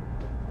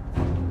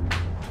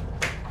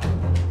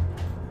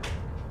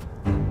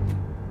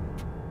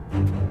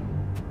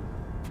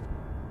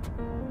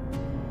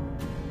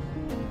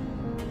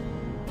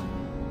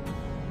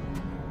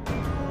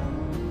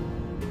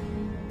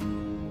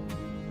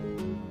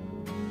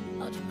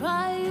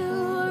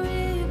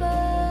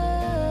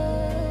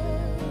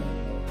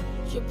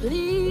 Would you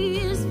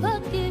please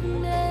forgive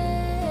me?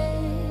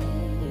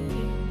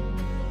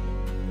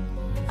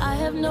 I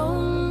have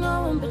known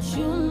no one but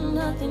you,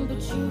 nothing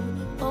but you,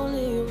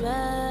 only you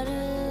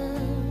matter.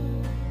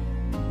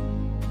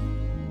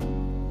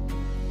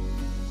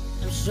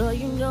 I'm sure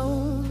you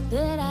know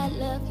that I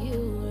love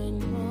you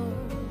and more,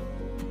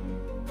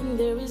 and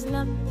there is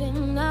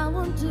nothing I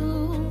won't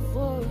do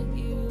for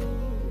you.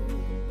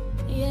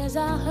 Yes,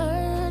 I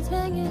hurt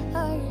when you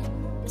hurt,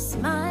 I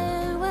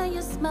smile when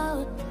you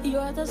smile.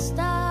 You're the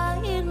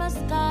star in my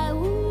sky.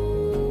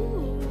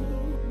 Ooh.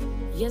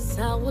 Yes,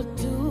 I would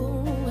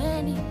do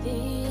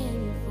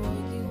anything for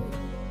you.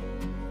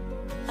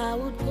 I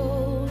would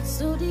go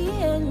to the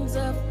ends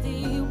of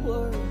the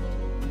world.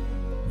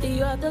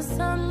 You're the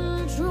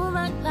sun through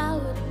my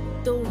cloud,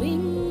 the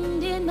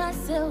wind in my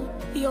sail.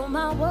 You're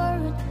my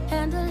word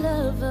and the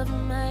love of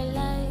my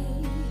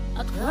life.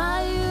 I'll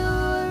cry you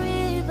a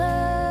river.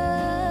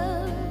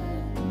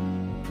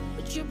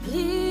 Would you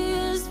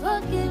please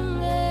forgive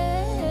me?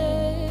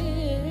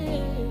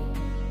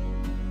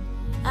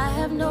 I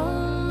have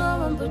known no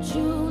one but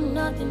you,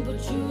 nothing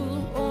but you,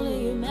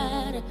 only you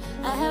matter.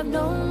 I have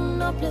known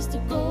no place to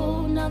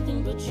go,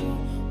 nothing but you,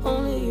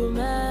 only you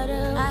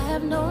matter. I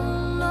have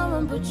known no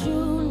one but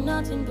you,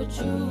 nothing but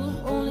you,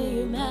 only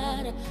you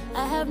matter.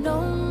 I have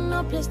known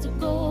no place to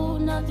go,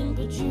 nothing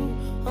but you,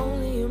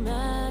 only you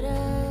matter.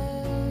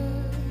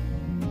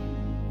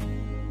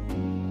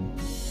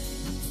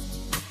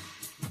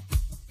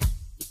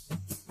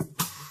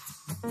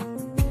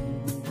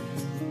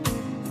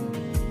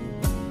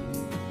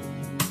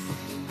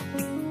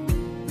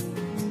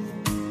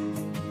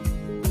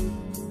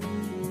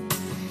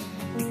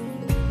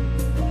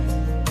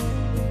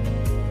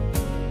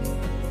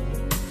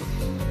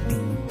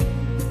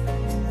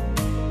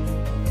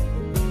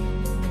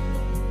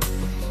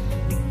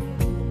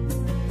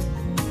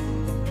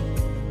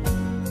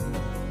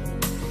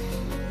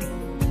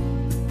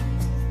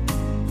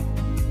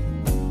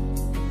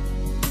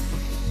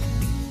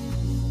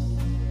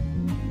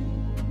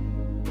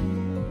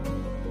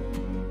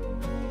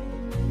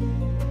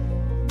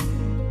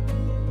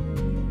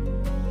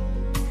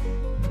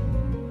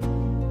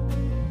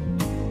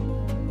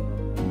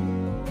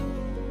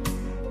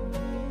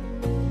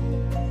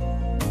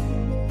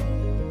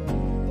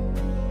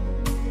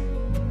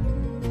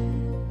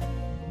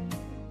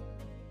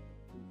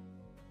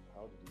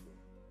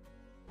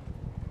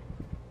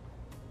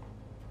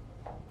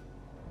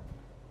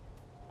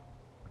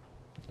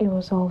 It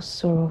was all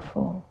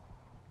sorrowful.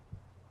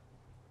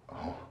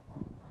 Oh.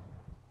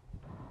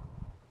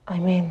 I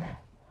mean,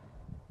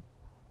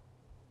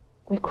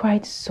 we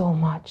cried so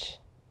much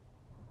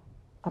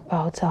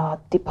about our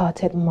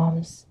departed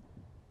moms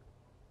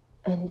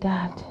and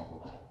dad.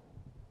 Oh.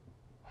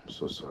 I'm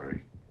so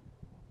sorry.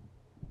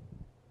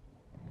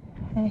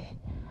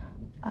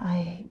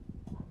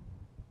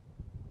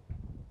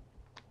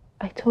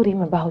 I told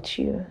him about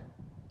you.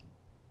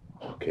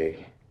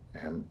 Okay.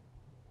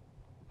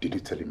 Did you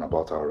tell him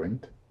about our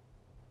rent?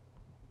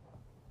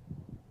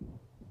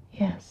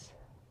 Yes.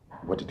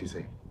 What did he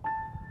say?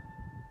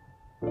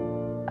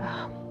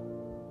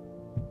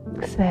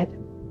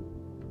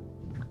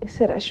 He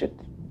said I should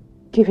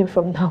give him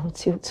from now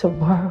until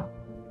tomorrow.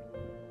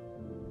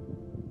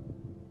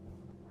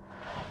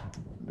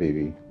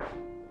 Baby,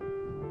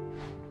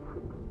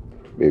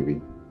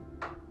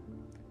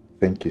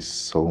 thank you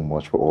so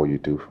much for all you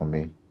do for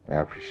me. I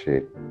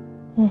appreciate it.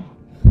 Thank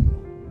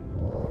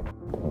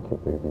you,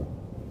 baby.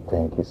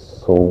 Thank you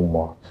so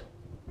much.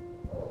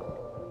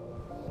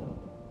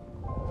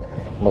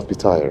 You must be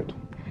tired.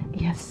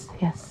 Yes.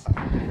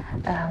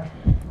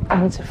 I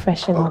need to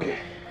freshen up. Okay.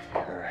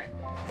 All right.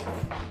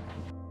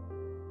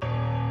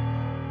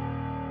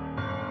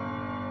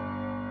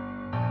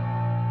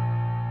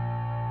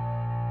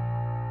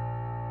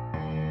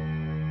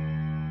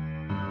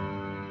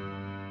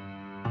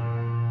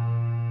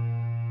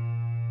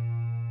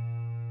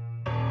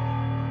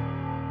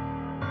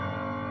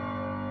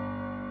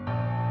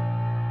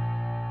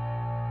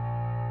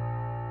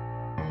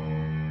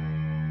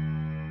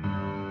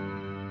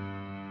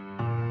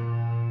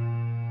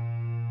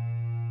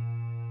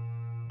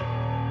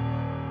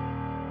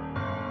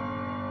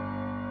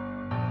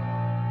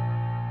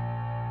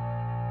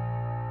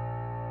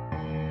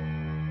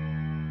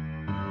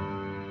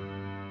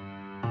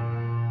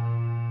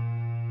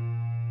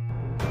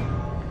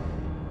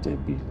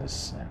 Debbie,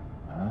 listen,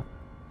 huh?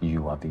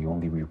 You are the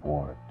only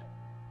reward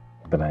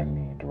that I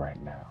need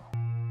right now.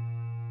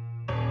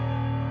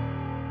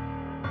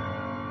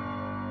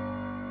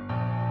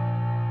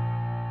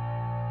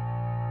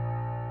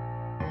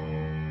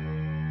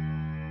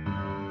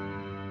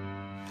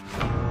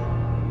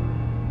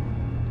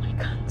 I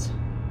can't.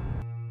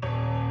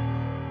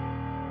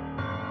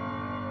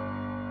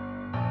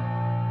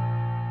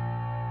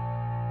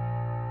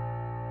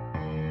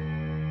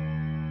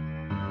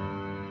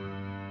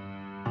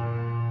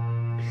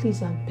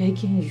 Please, I'm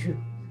begging you.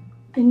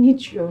 I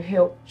need your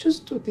help.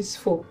 Just do this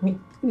for me,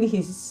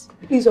 please.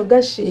 Please,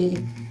 Ogashi.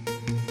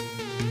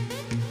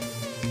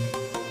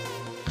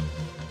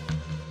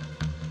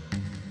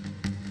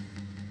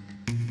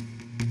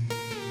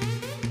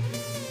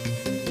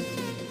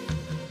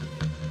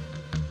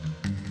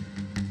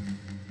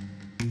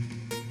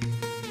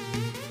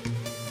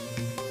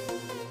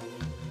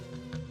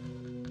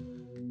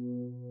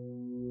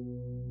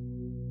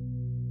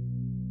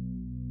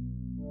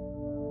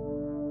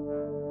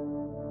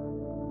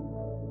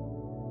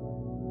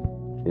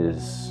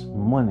 is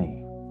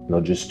money,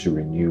 not just to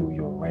renew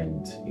your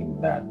rent in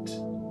that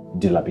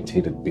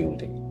dilapidated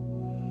building.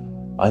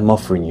 I'm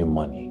offering you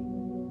money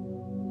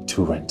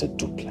to rent a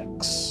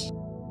duplex.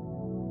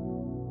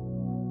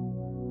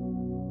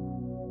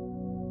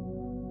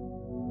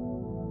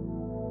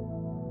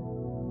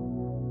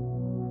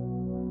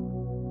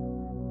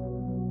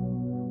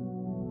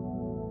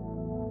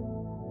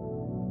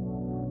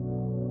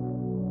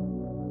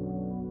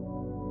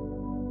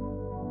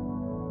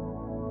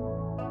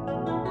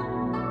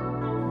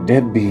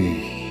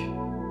 Debbie,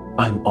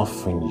 I'm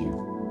offering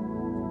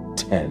you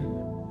 10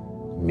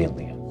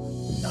 million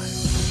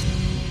naira.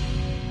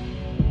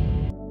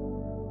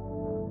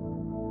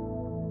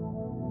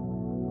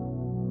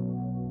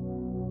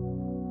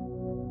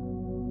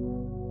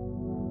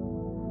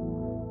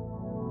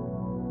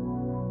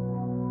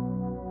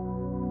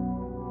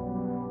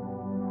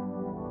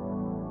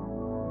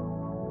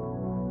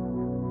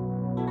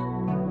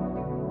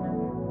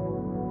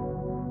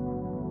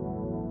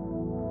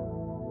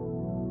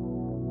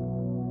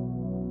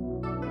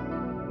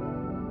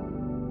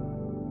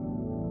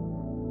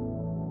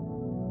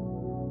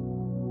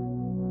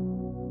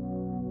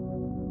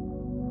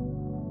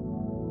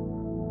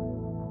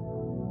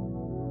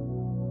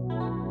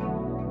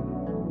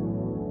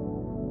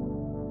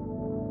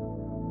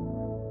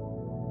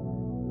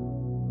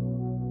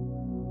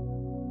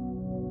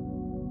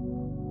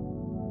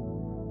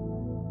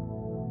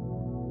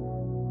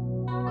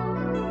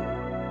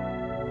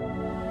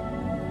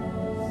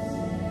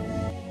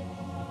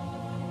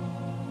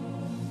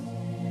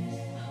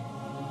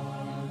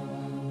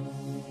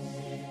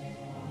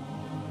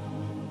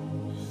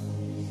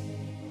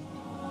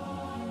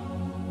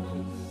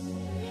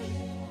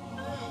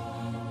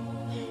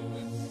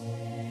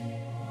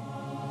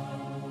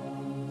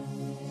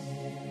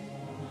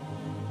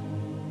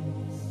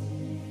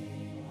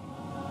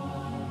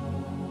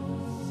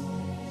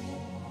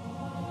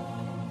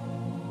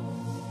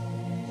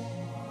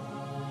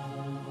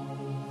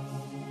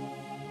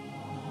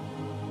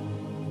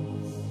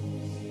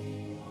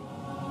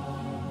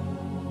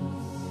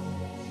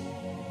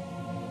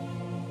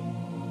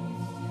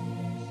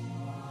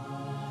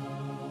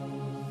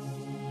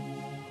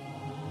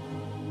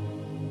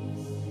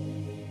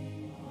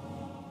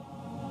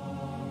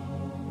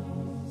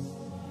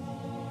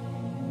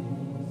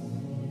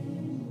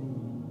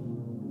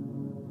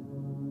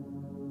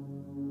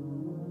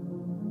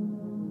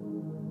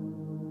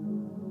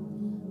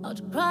 I'll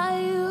cry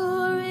you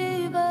a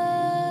river.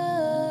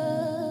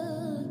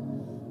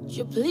 Would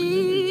you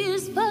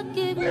please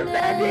forgive me? I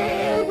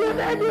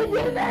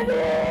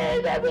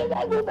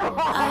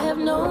have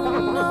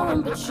known no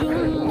one but you,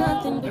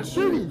 nothing but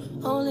you,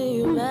 only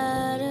you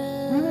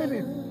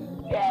matter.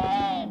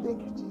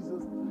 Thank you,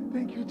 Jesus.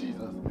 Thank you,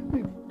 Jesus.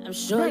 I'm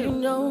sure you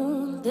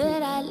know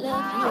that I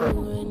love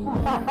you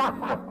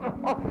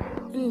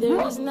and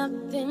there is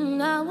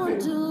nothing I won't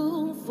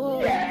do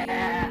for you.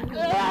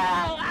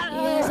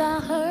 Yes, I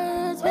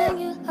hurt when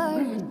you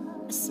hurt,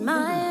 I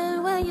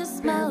smile when you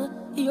smile.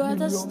 You're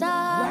the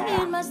star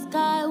in my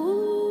sky.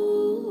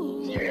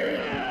 Ooh.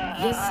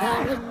 Yes,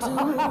 I would do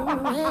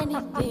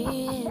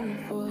anything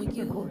for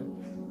you.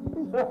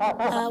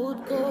 I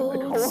would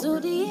go to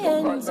the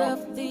ends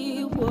of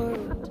the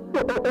world.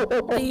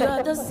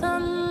 You're the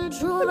sun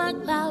through my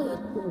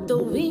cloud, the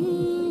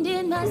wind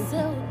in my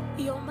sail.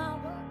 You're my world.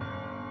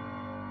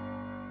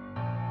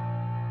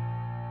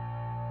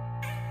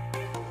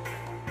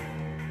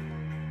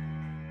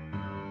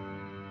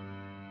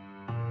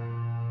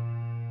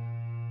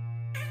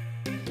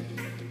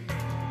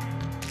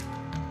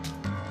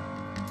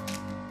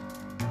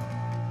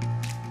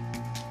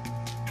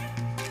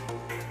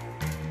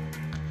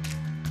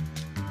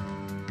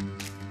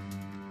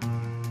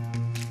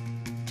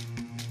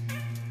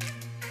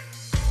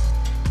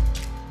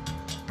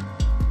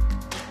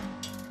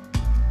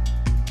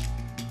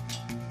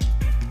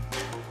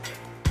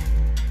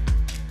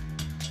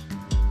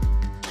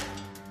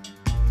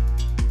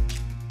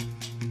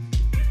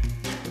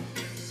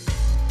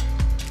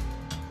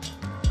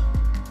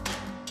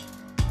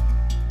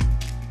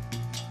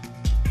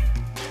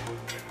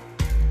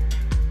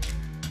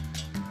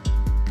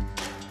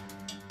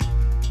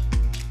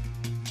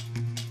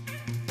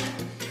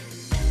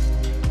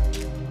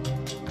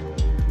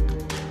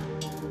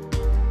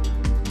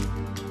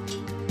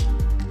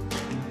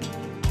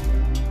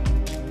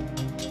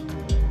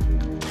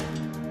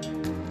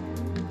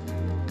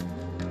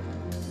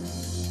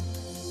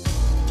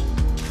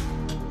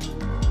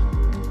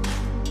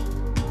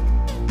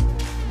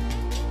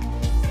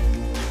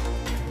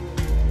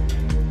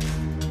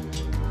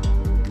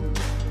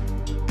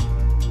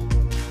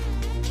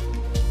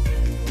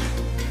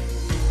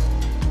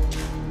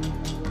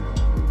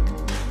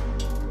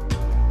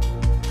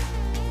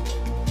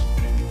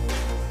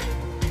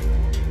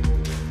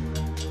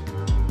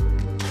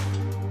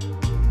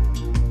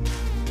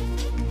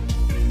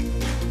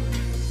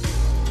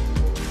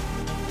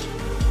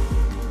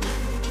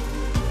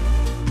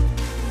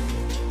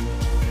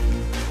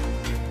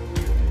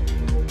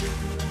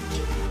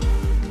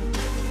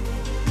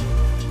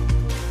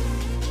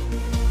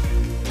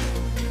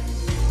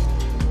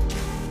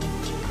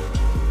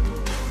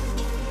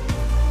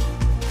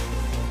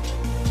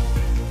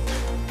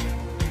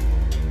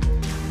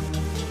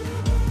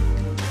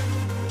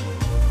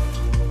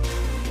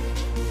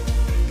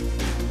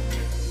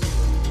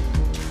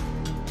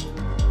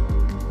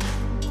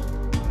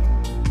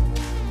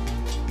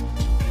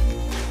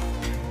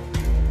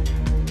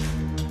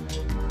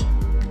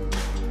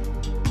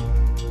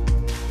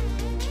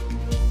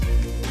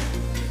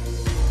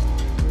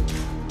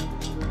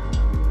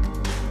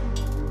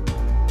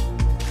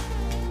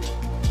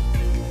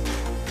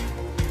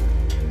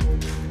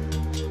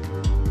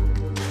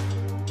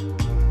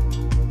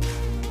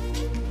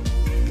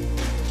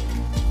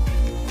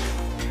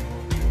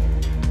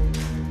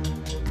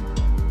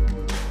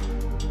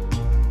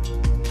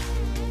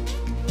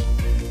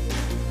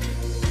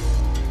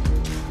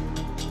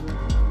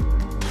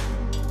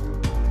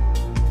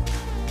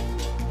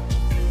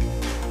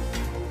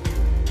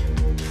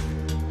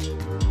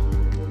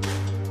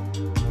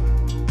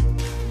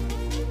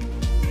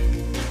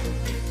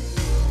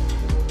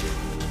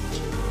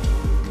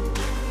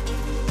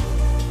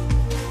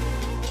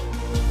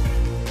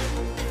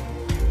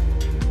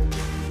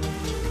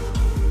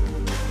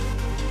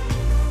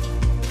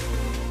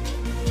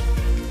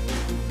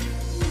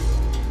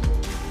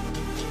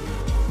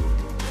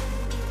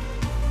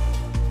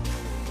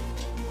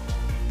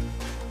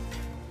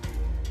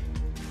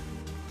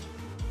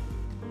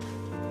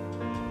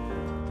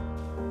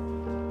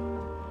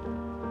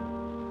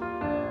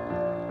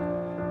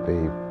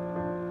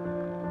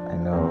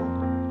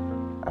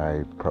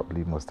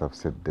 probably must have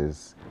said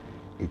this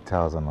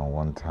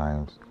 1,001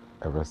 times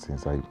ever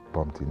since I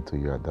bumped into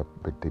you at that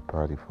birthday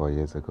party 4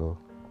 years ago.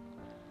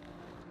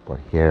 But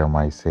here am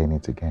I saying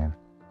it again.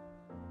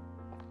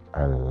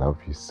 I love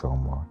you so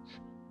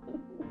much.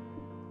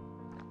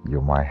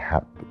 You're my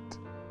heartbeat,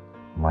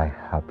 my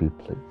happy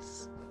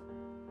place.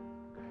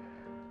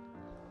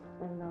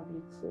 I love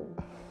you too,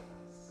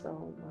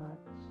 so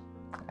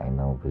much. I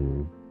know,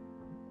 baby.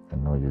 I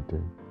know you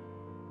do.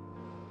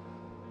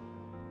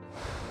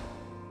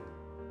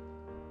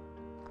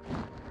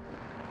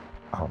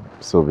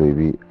 So,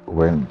 baby,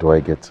 when do I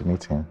get to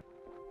meet him?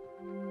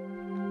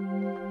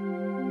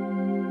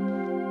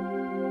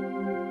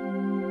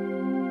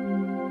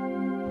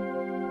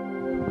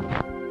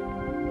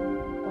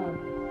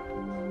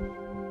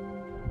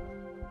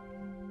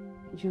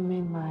 You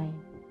mean my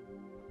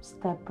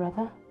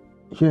stepbrother?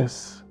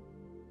 Yes.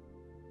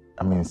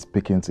 I mean,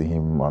 speaking to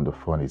him on the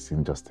phone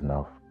isn't just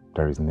enough.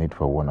 There is need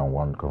for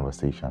one-on-one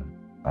conversation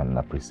and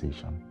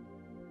appreciation.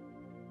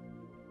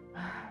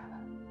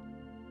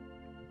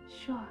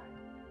 Sure.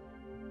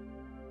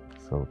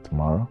 So,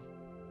 tomorrow?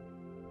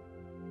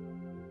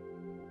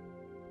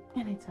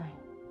 Anytime.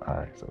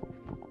 Alright, so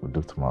we'll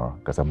do tomorrow,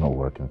 because I'm not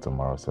working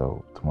tomorrow,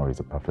 so tomorrow is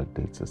a perfect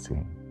day to see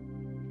him.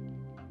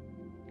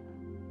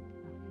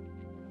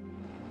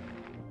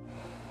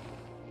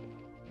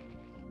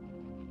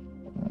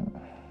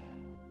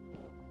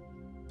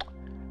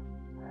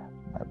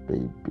 My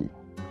baby.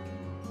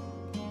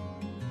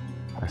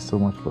 I so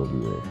much love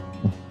you, eh?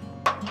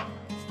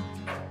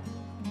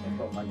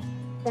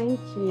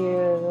 Thank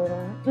you.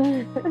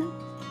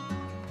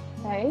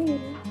 Hey,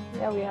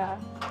 there we are.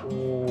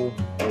 Oh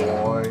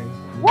boy.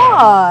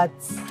 What?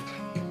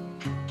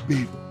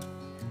 Babe,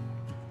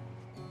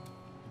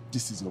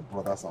 this is your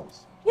brother's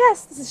house.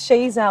 Yes, this is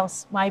Shei's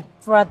house, my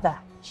brother.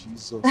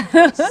 Jesus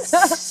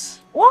Christ.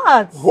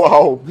 What?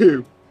 Wow,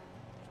 babe.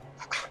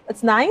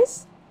 It's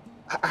nice?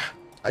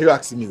 Are you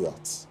asking me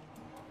that?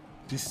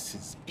 This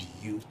is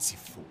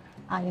beautiful.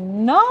 I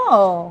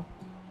know.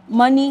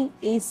 Money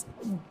is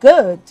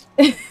good.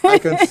 I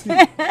can see.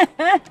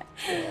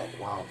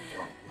 Wow.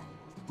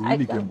 You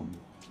really get money.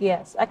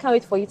 Yes, I can't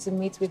wait for you to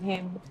meet with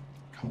him.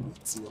 Can't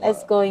wait to.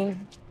 Let's go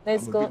in.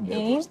 Let's I'm a go bit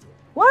in. nervous, though.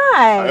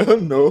 Why? I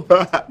don't know.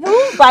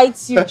 Who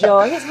bites you,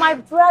 Joe? He's my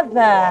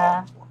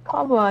brother.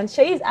 Come on.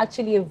 Shei is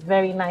actually a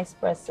very nice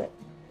person.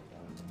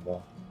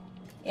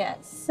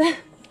 Yes.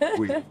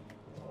 Wait.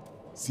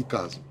 See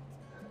cars.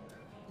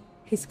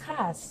 His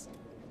cars.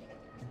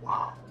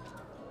 Wow.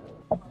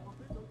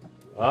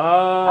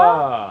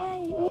 Ah!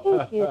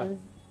 Oh, hey, it is.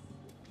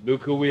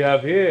 Look who we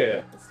have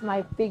here. It's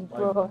my big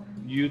bro.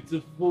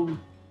 Beautiful,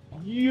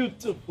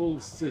 beautiful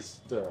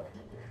sister.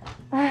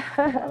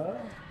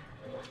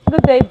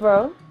 Good day,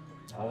 bro.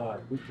 Ah,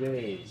 good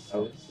day,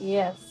 sis.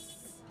 Yes.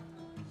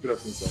 Good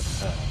afternoon,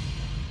 sir.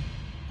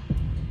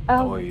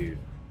 How are you?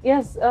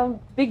 Yes,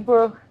 big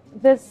bro.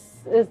 This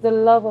is the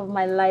love of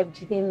my life,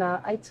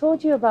 Jidena. I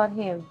told you about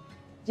him.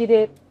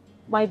 Jide,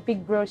 my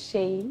big bro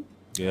Shei.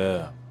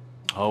 Yeah.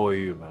 How are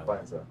you, man?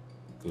 Fine, sir.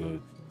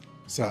 Good.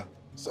 Sir,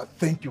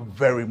 thank you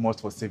very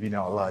much for saving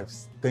our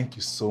lives. Thank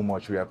you so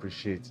much. We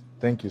appreciate it.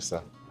 Thank you,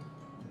 sir.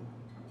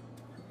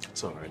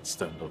 It's all right.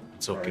 Stand up.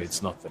 It's okay. Right.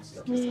 It's nothing.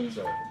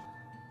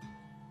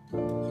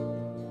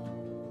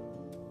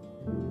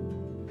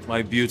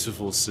 My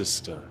beautiful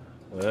sister.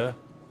 Eh?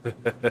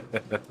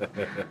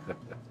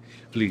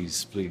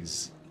 Please,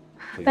 please.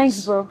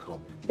 Thanks, bro.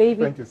 Come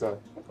Baby. Thank you, sir.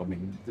 in. Come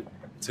in. The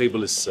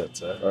table is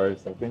set. Eh? All right,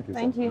 sir. Thank you,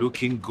 Thank sir. you.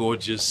 Looking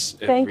gorgeous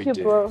every Thank you,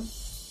 day. bro.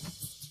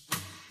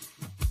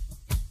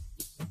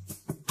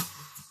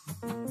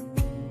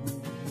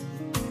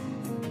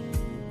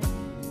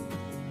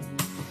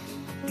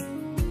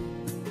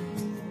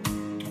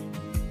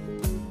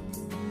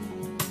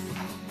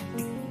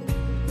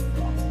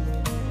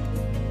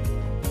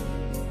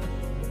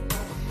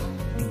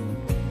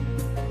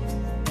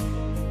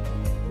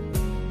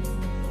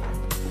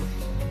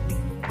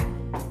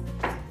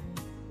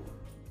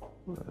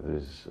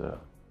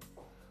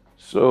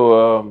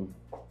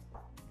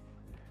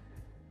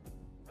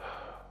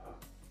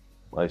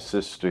 My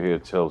sister here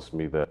tells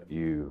me that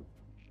you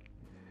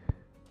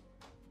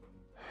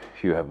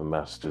have a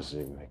master's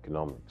in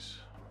economics.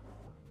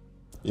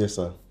 Yes,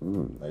 sir.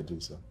 I do,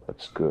 sir.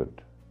 That's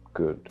good.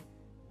 Good.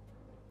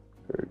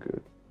 Very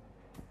good.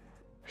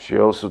 She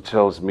also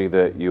tells me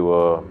that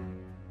you're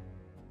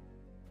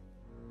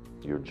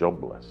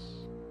jobless.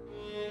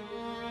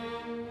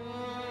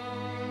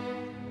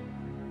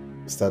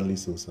 Sadly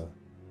so, sir.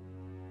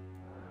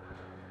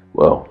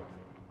 Well,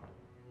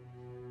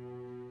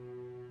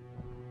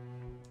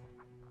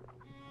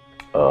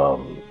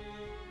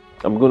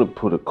 I'm going to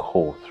put a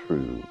call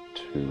through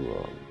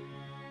to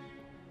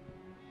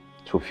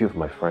a few of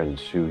my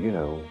friends who, you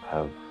know,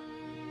 have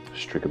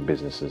stricken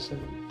businesses in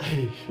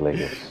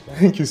Lagos.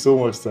 Thank you so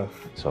much, sir.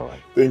 It's all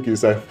right. Thank you,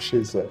 sir. I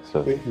appreciate it, sir.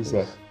 So, Thank you,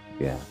 sir.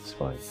 Yeah, it's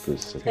fine.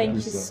 Please sit Thank down.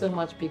 you so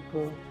much, big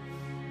bro.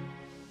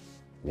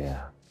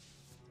 Yeah.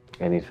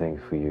 Anything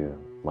for you,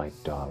 my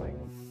darling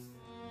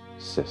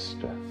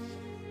sister.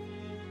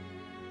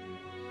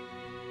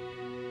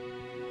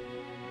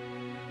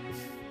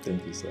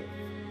 Thank you, sir.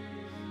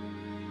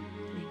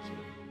 Thank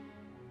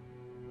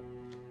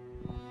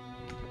you.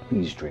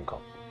 Please drink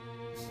up.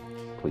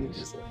 Please. Thank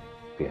you, sir.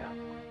 Yeah.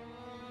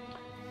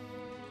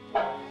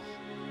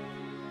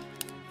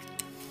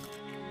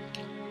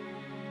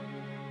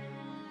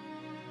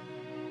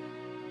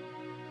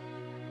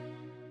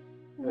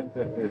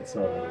 It's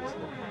all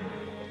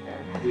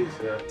right. Please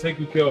take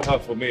good care of her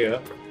for me, huh?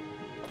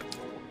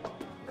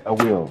 I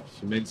will.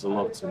 She means a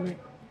lot to me.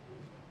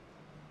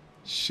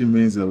 She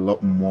means a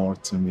lot more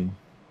to me.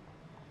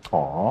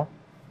 Aw.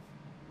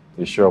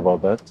 You sure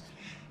about that?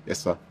 Yes,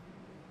 sir. I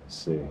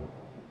see.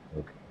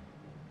 Okay.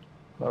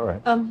 All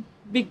right.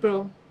 Big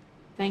bro,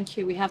 thank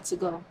you. We have to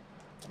go.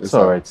 Yes, It's sir.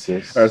 all right,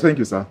 sis. All right, thank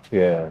you, sir.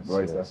 Yes.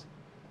 Right, yes.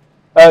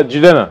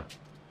 Jidena,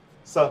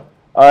 Sir.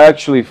 I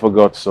actually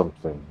forgot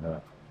something.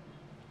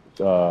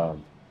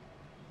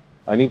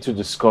 I need to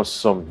discuss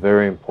some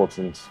very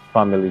important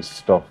family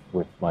stuff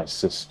with my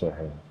sister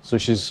here. So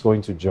she's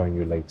going to join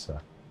you later.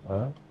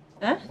 Huh?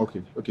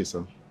 Okay,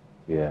 sir.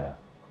 Yeah.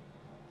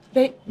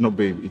 Babe. No,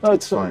 babe,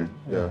 it's fine.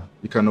 Yeah.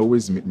 You can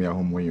always meet me at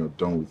home when you're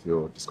done with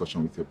your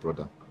discussion with your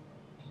brother.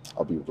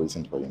 I'll be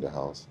waiting for you in the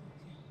house.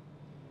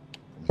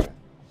 Okay.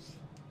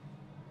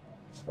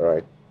 All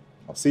right.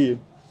 I'll see you.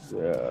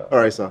 Yeah. All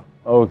right, sir.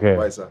 Okay.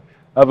 Bye, sir.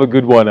 Have a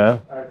good one, huh?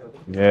 All right,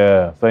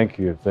 yeah, thank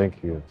you,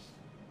 thank you.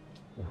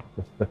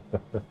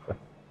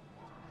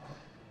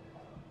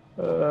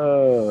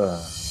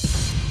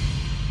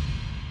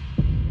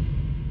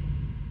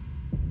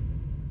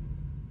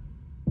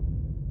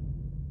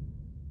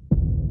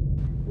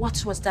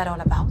 What was that all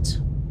about?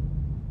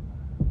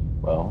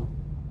 Well,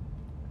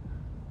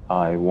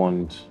 I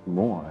want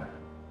more.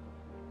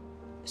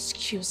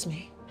 Excuse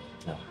me.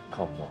 No,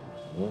 come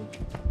on.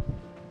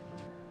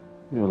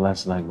 You know,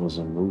 last night was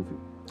a movie.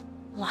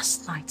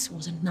 Last night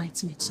was a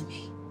nightmare to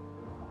me.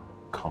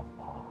 Come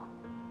on.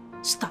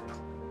 Stop.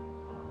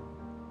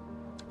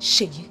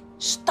 Sheyi,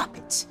 stop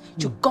it.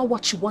 You got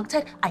what you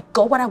wanted, I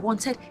got what I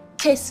wanted.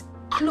 Case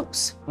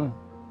closed.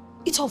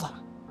 It's over.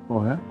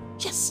 Oh, yeah?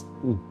 Yes.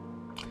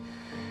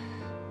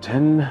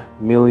 10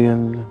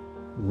 million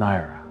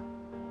naira.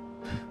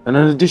 And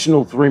an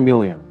additional 3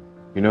 million,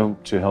 you know,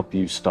 to help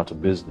you start a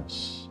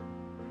business.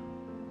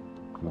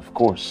 And of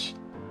course,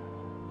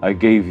 I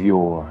gave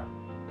your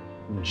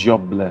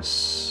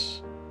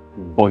jobless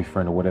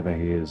boyfriend or whatever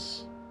he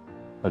is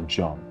a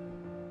job.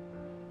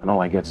 And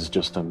all I get is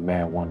just a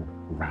mere one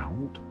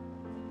round.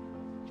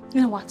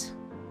 You know what?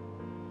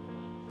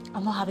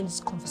 I'm not having this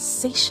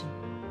conversation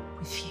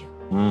with you.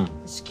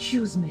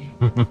 Excuse me.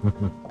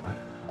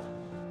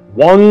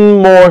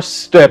 One more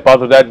step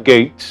out of that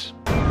gate,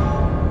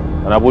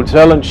 and I will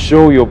tell and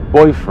show your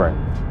boyfriend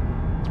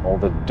all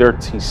the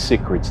dirty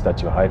secrets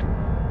that you're hiding.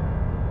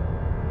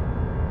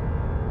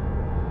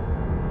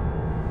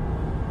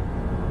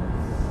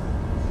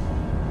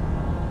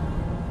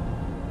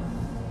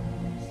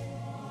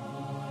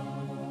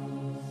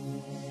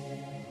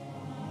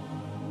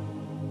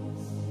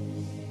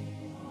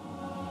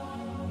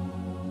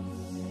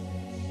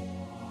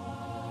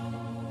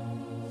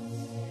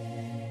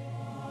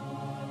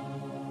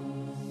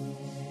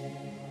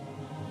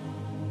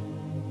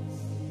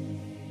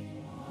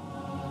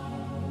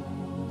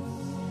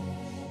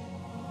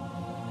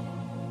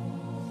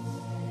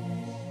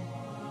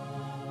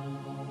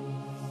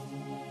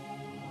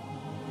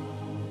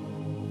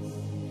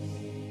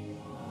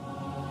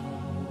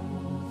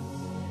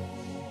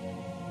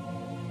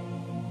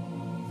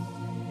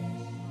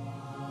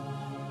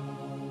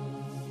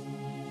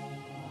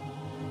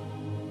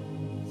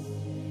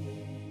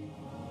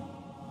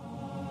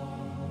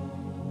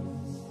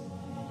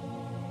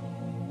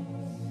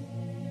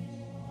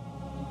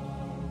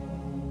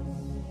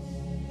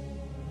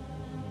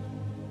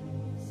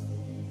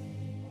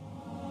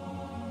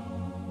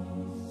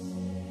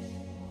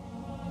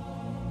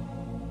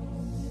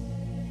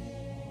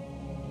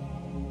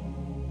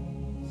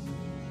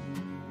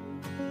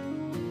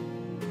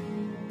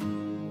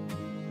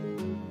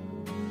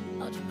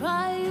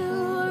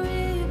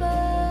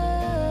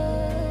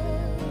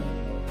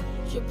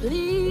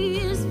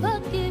 Please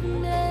forgive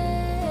me.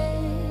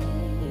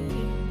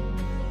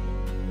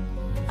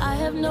 I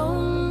have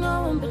known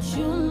no one but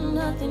you,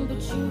 nothing but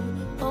you,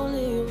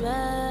 only you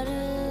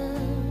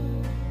matter.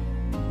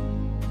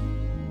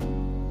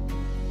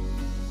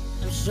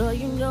 I'm sure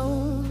you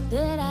know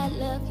that I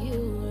love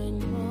you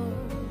and more.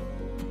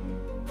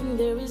 And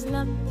there is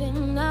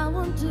nothing I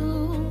won't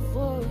do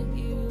for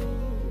you.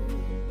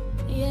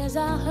 Yes,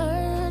 I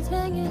hurt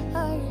when you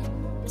hurt,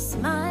 I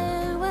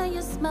smile when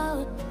you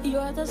smile.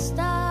 You're the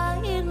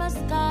star in my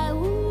sky,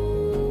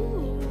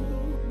 ooh.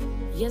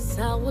 Yes,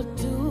 I would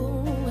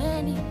do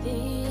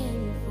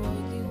anything for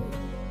you.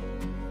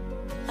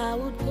 I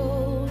would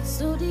go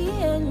to the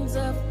ends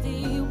of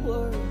the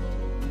world.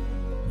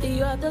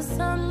 You're the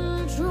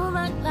sun through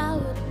my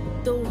cloud,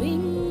 the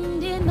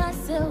wind in my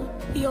sail.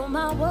 You're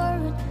my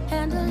word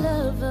and the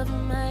love of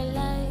my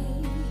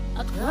life.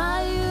 I'll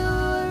cry you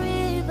a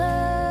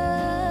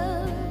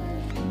river,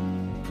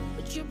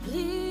 but you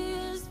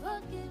please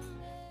forgive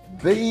me.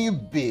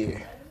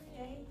 Baby.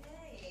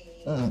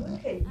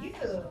 Look at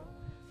you.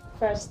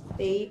 First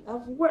day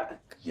of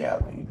work. Yeah,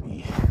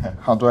 baby.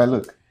 How do I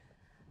look?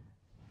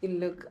 You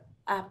look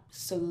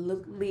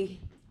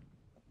absolutely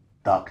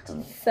Talk to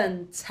me.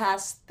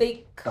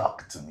 fantastic.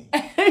 Talk to me.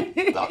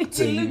 You Talk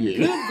to look me.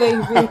 good,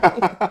 baby. You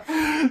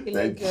look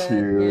Thank good.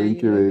 you. Yeah,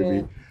 Thank you you, look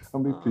baby.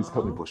 good. Please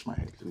help me brush my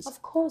hair, please.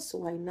 Of course,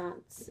 why not?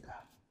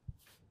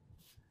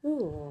 Yeah.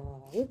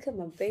 Ooh, look at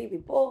my baby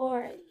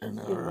boy. I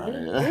know, You look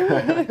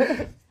right?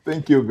 good.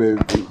 Thank you,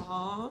 baby.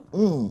 Aw.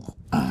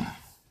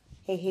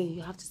 Hey,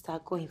 you have to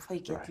start going before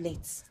you get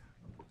late.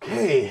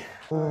 Okay.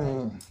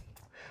 Okay,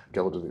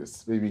 we'll do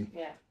this, baby.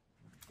 Yeah.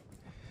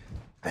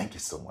 Thank you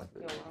so much,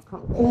 baby. You're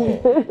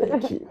welcome.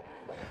 Thank you.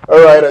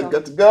 All right, I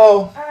got to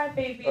go. All right,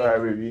 baby. All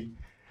right, baby.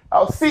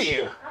 I'll see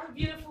you. Have a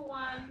beautiful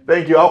one.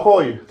 Thank you. I'll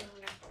call you.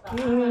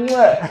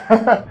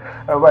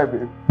 All right,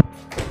 baby.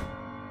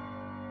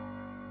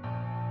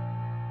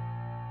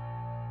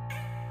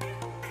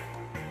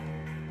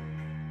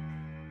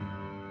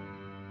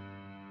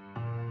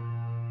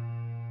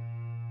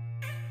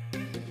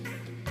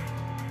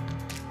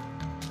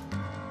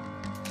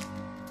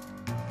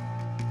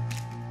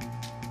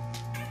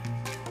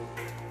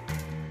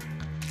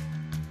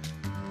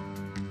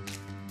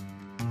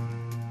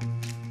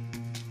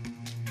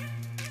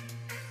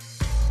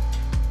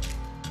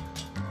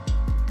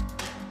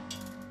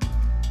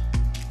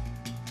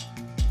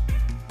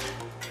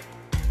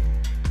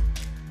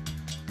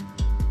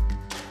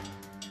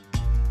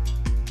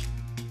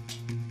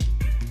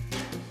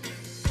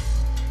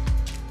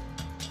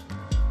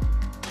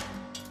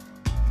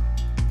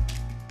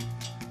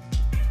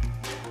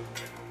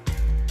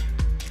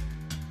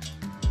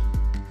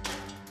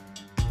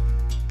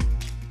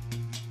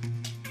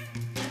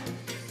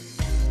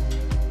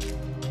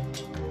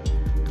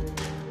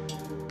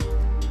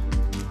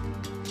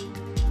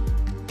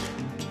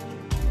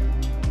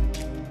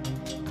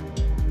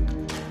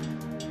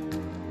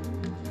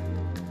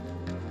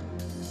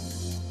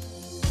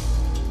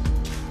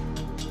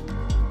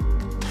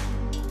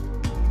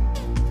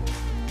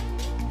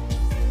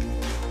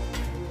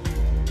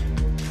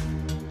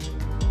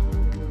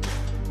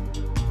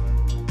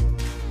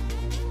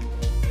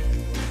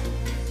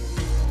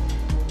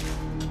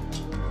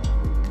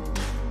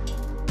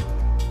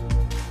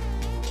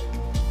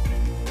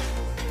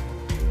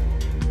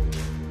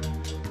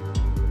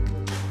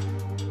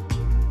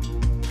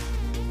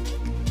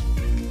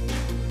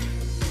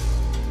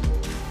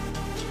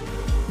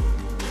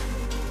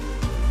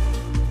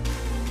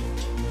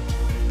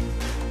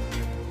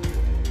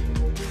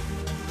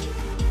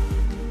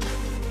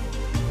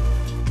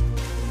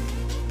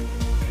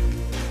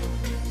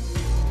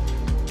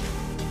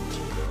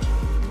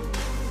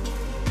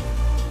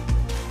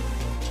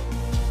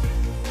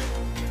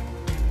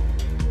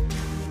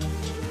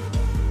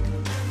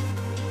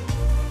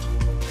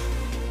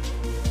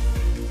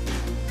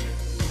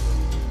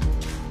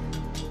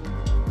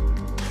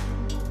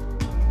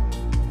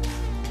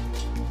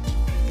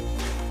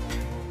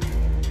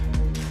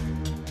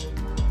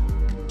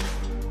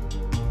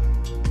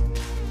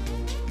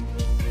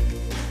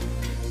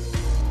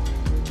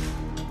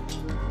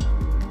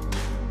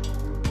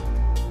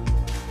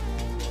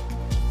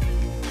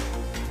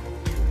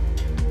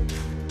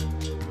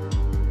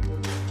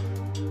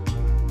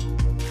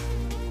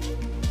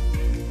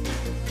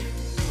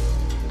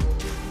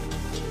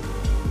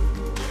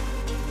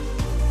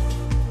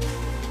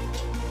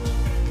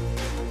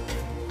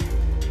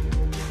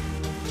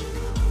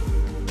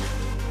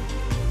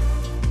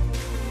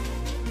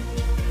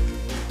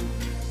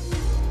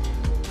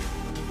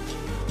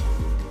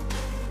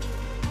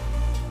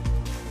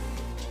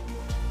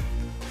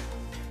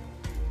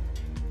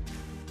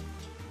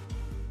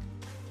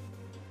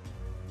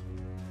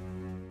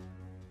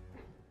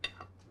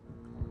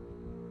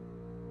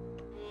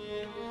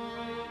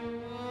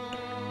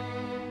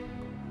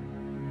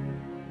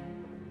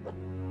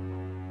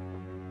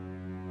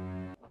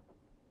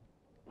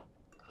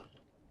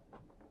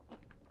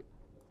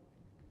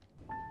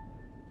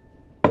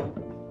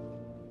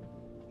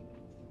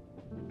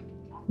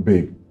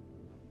 Babe.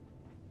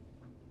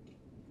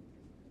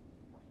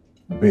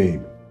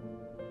 Babe.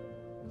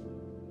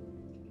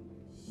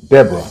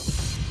 Deborah.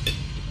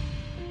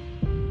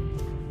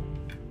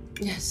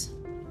 Yes.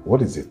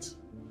 What is it?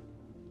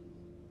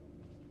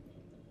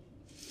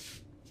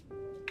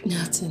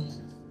 Nothing.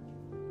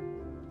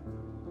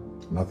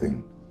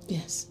 Nothing.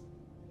 Yes.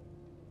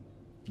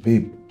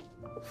 Babe,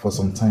 for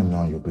some time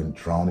now you've been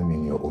drowning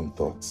in your own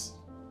thoughts.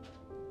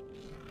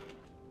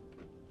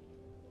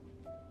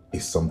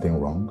 Is something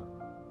wrong?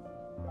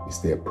 Is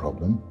there a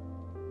problem?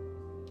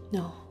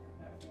 No.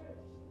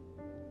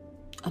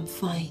 I'm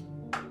fine.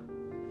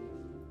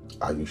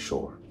 Are you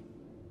sure?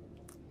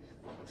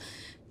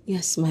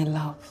 Yes, my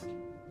love.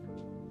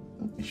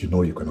 You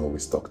know you can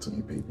always talk to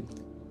me, baby.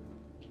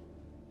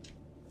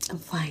 I'm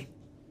fine.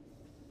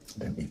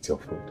 Then eat your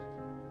food.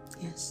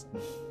 Yes.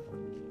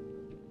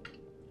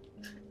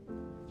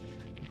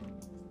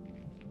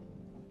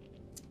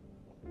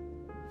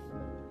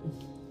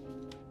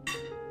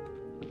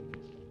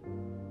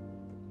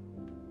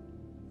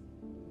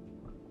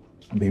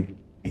 Babe,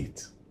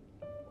 eat.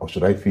 Or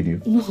should I feed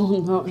you?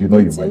 No. If you know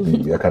you might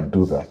need me, I can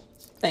do that.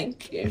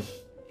 Thank you.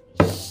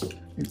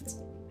 Eat.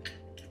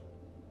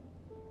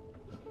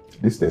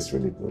 This tastes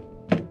really good.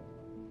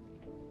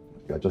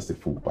 You are just a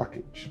full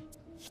package.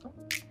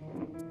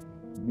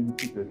 It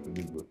tastes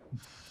really good.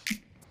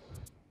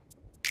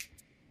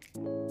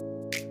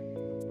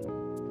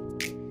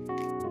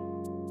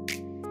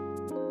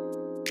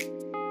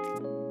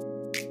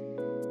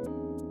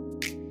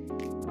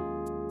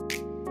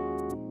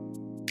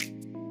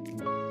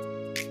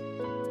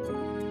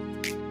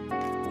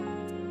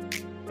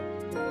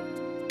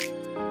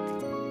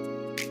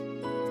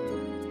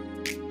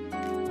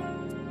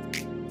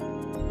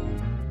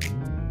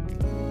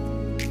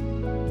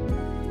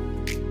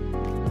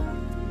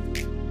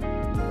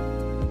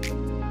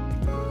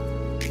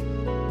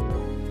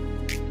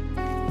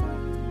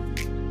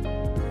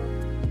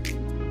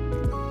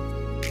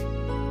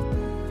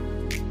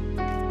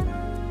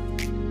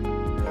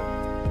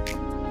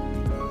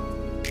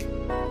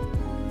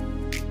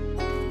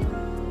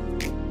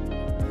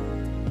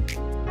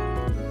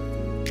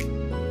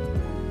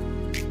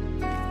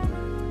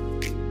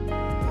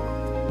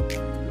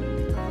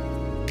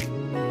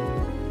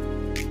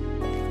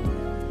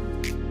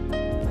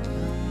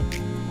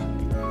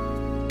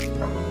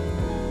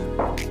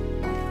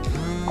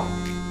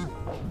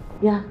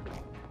 Yeah.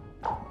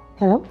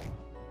 Hello?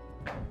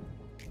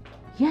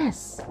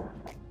 Yes.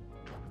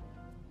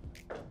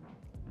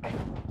 Can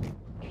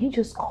you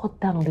just cut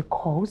down on the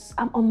calls?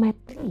 I'm on my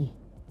way.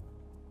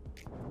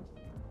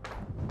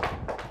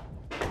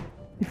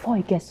 Before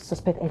he gets to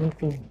suspect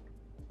anything,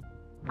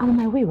 I'm on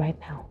my way right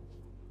now.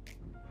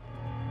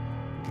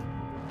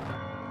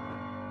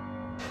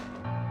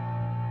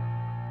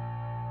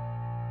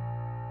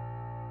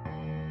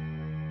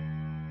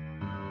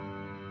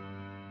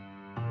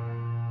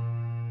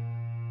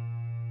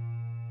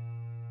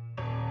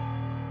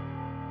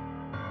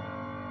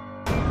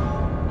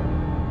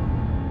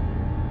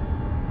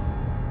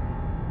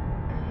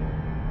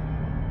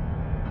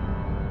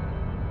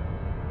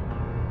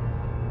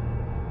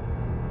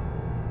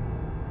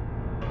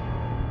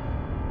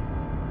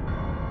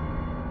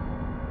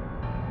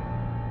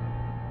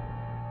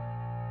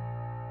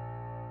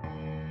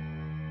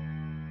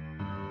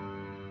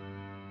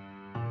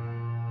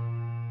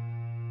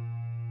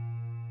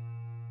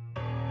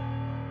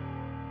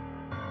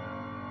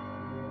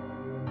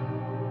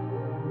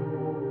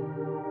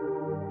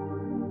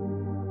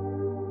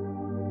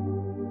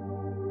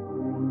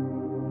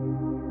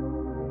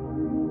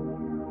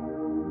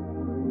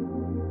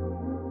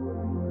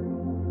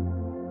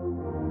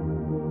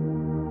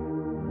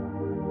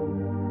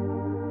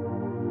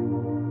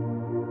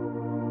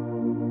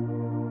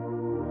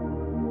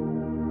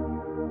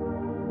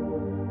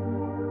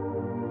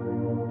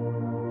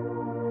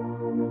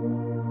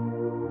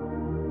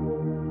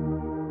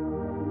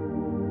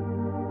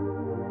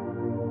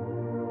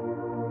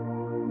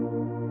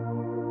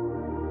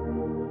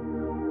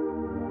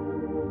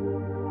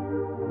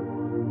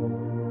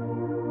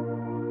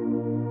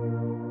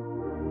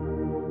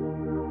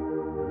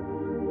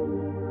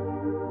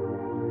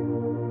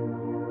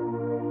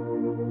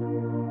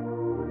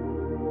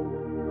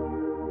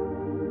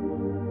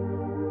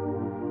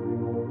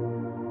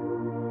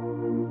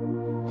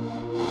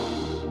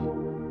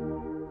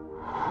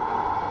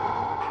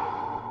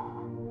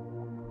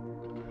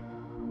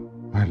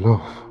 My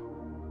love,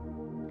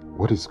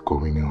 what is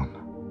going on?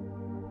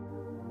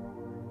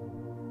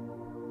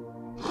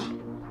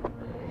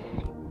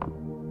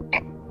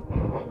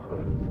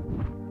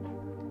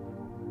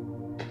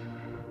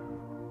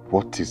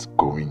 What is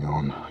going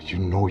on? You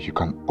know you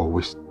can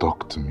always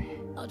talk to me.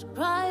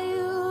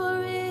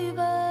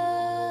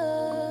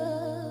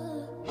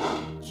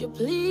 You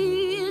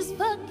please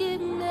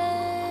forgive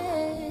me.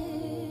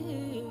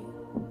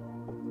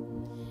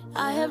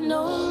 I have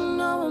known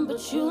no one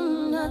but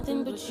you,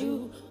 nothing but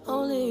you,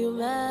 only you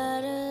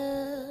matter.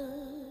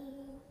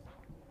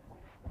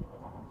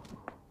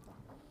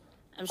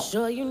 I'm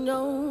sure you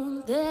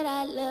know that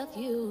I love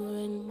you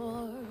and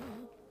more.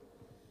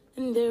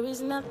 And there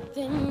is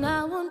nothing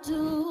I won't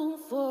do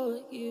for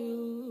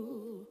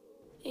you.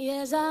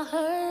 Yes, I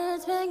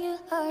hurt when you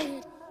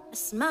hurt. I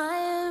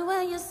smile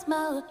when you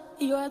smile.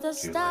 You're the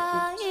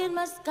star in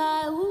my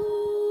sky.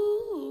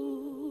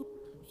 Ooh.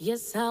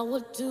 Yes, I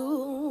would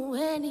do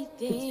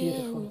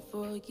anything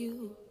for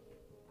you.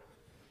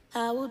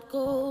 I would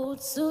go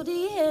to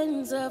the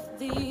ends of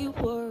the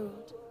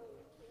world.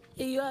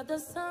 You're the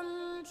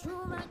sun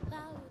through my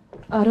cloud.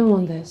 I don't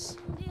want this.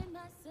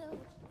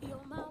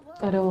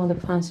 I don't want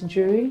the fancy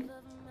jewelry.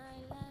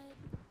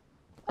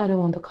 I don't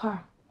want the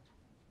car.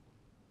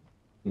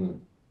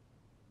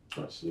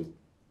 I see.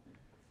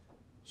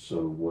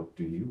 So what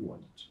do you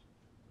want?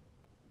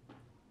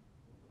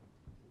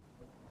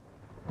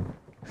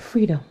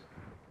 Freedom.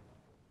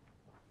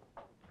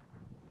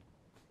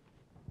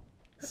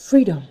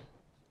 Freedom.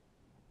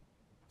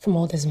 From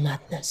all this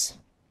madness.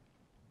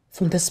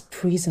 From this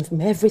prison,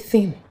 from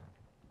everything.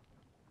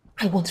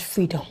 I want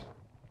freedom.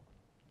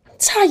 I'm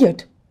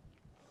tired.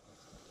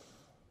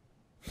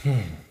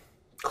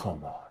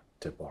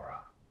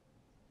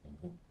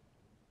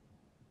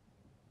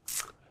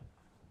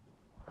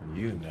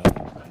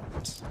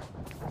 that,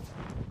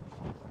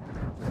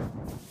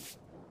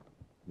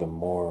 the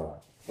more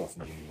of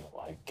you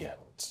I get,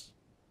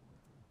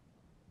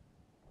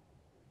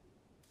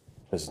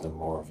 is the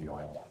more of you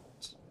I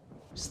want.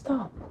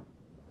 Stop.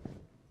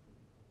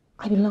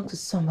 I belong to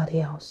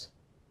somebody else.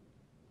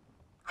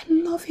 I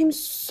love him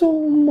so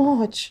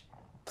much.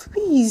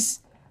 Please,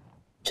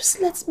 just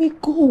let me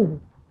go.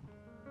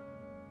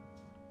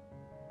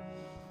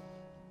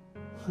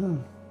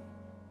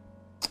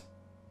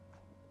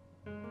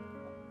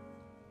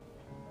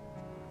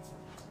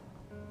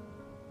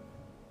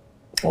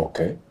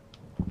 Okay.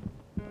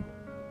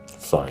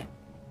 Fine.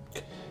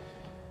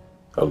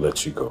 I'll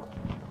let you go.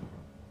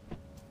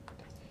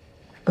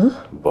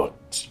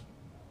 But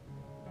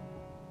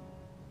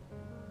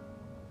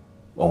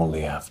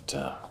only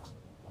after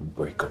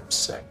breakup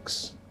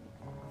sex.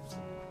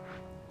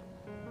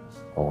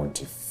 I want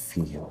to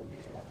feel you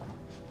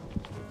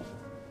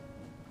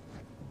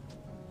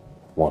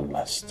one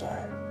last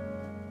time.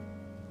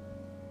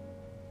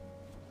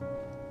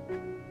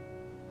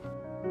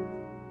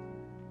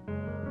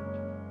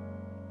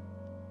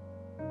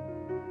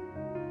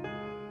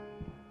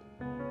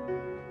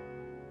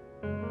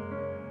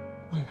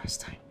 One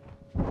last time.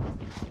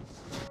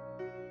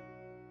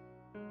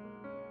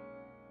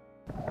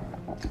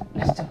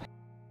 Let's do it.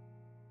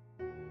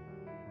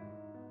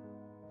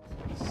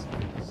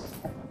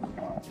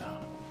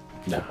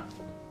 No.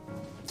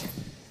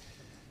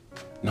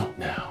 Not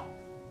now.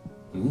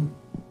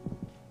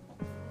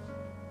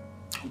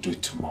 I'll do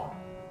it tomorrow.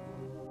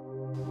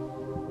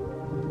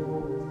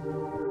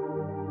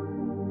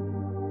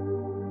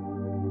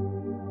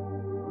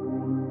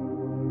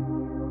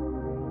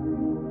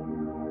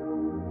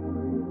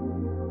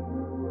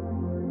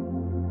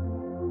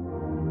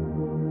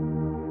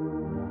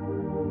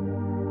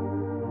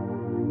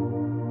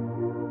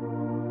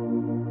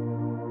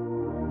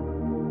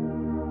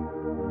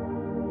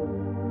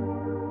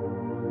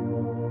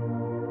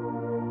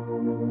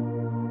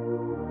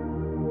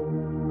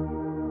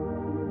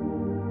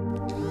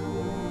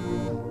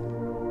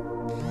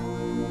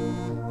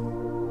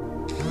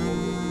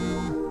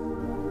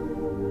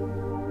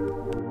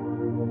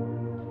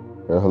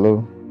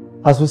 Hello?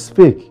 As we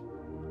speak,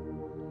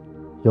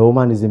 your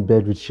woman is in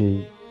bed with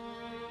Shay.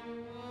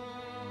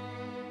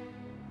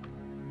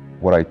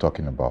 What are you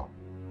talking about?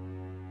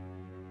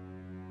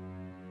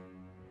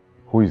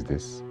 Who is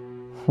this?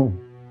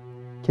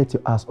 Get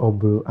your ass up,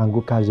 bro, and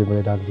go catch the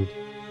brother lady.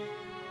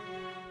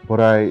 But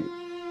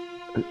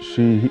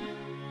Shay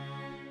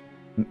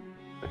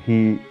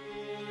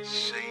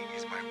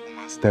is my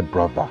woman's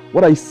stepbrother.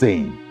 What are you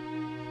saying?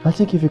 I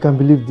think if you can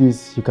believe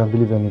this, you can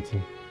believe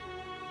anything.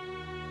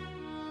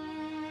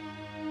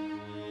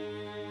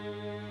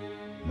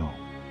 No.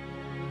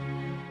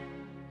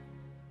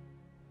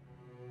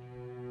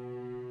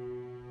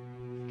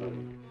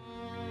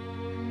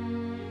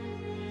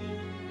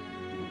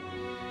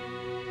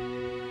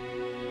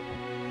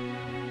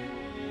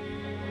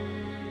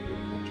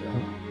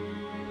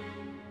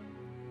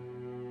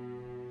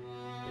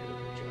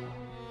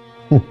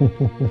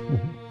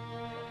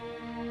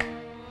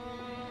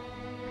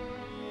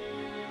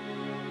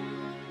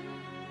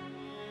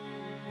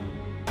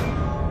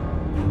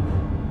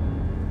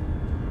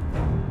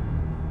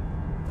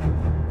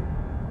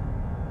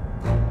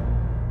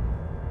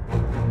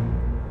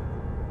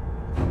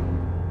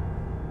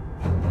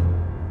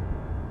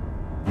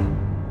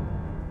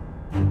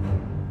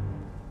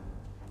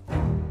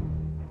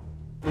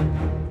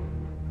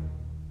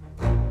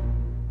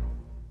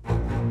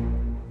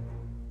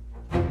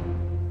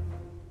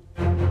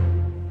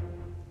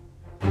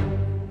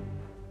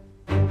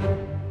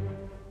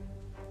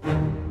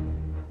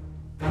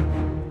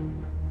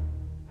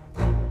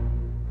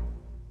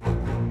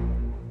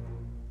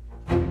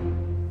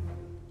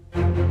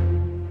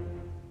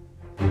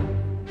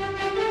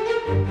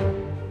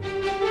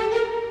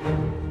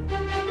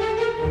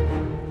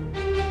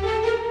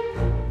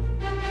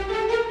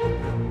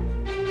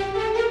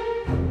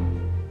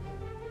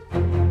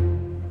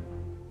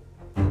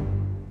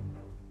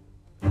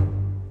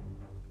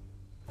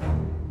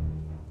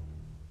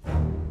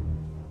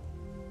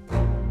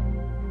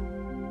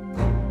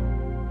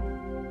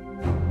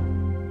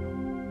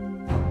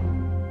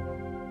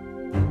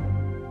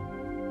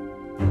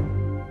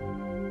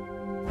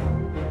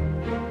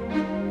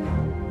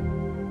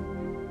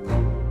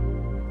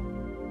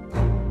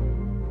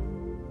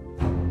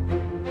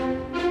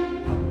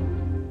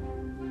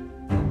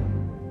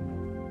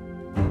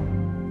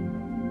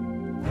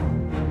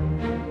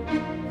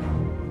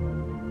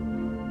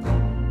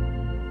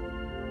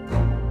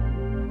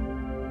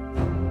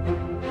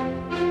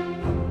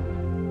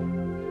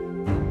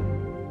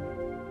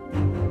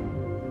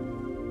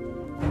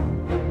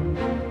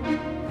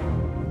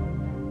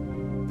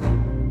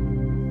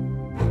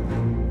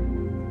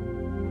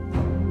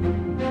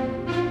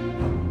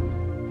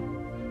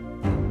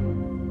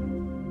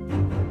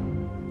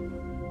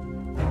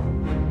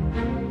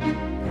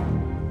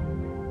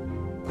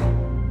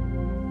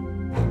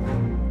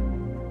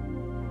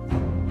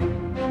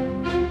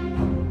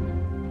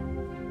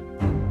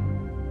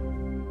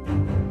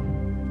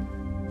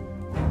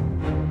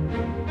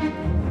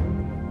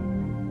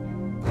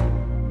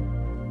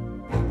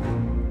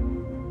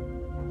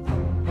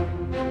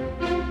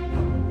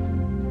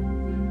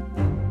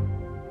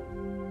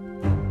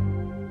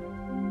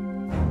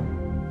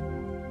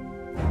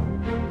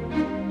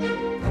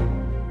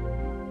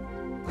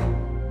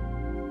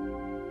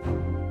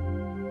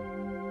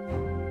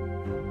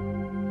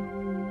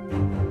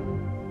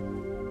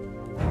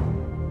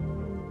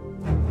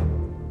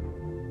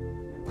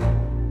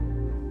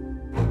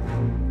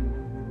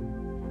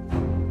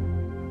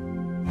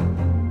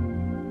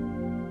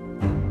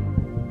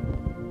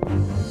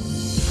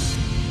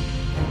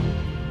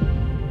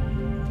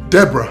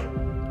 Deborah.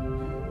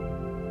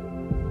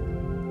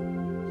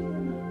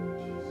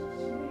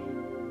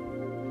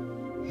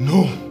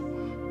 No.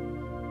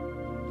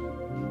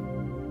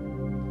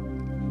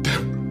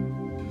 Deborah.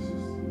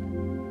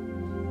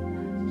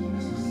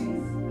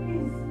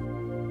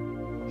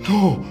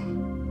 No.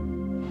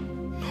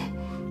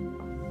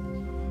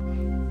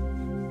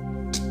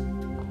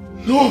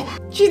 No.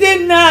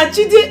 Chidena,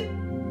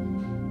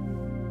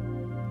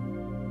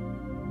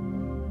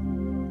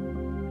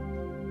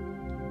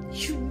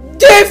 You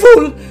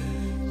devil!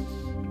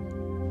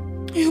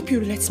 I hope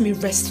you let me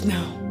rest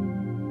now.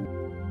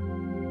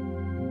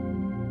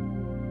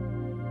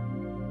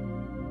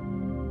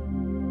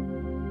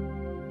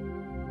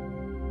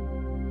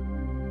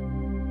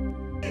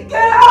 Get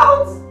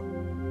out!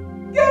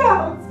 Get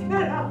out!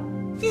 Get out!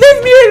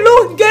 Leave me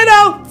alone! Get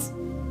out!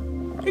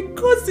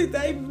 Because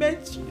I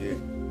met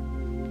you.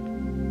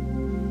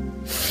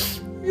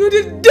 You're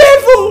the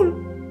devil!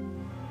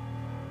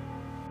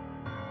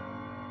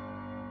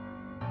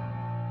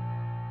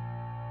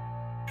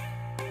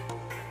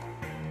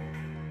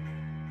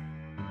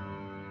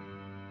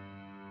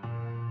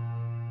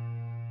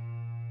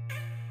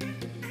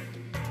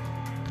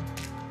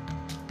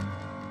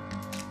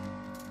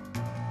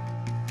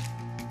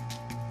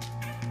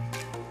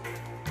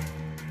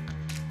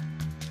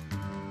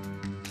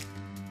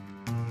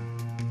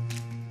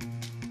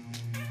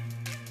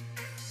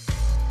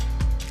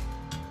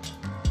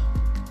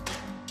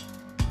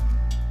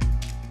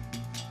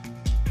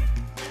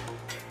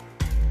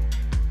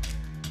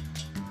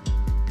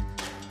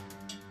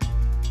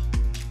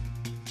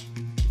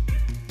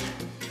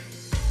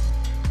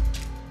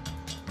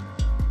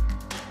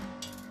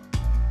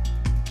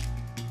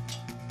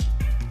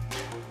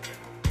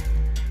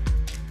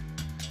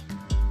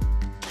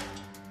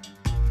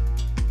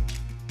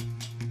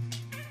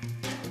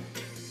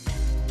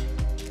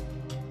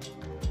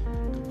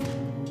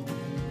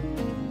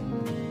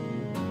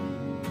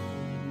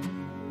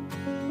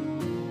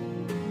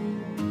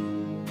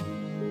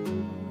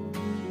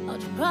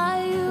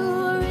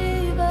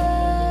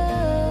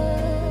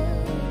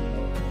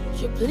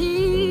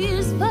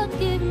 Please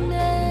forgive me.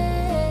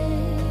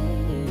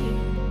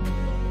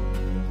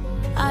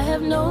 I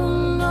have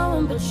known no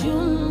one but you,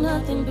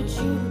 nothing but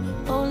you,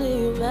 only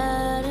you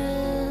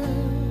matter.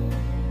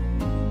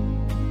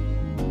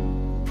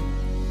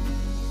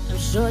 I'm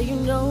sure you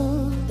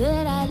know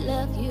that I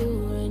love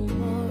you and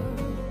more,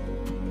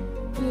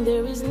 and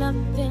there is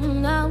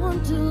nothing I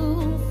won't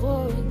do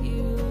for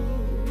you.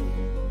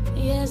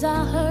 Yes,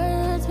 I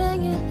hurt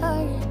when you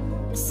hurt,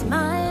 I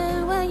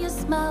smile when you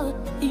smile.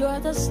 You're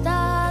the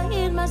star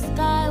in my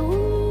sky,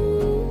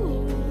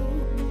 ooh.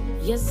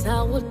 Yes,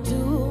 I would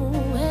do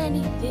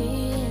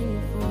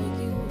anything for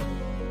you.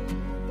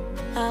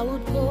 I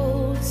would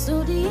go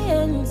to the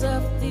ends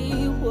of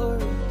the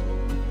world.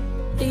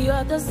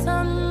 You're the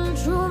sun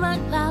through my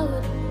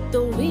cloud,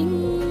 the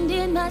wind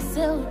in my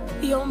sail.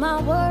 You're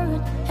my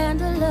word and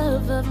the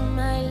love of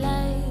my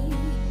life.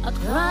 I'll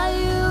cry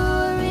you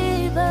a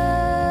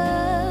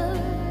river,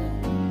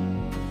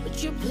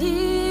 but you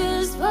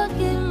please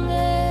forgive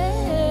me.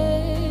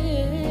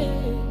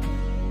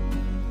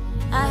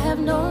 I have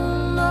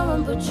known no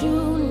one but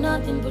you,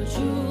 nothing but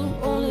you,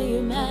 only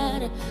you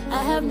matter.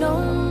 I have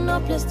known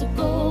no place to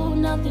go,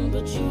 nothing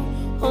but you,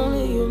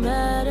 only you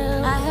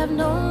matter. I have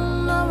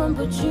known no one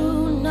but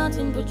you,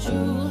 nothing but you,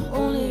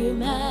 only you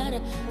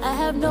matter. I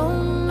have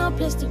known no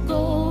place to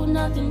go,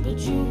 nothing but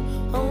you,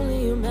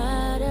 only you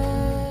matter.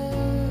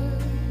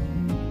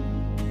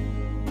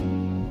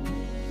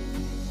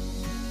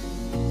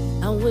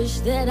 I wish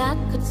that I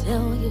could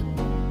tell you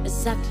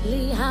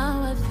exactly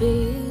how I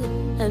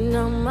feel, and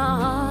now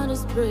my heart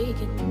is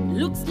breaking.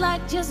 Looks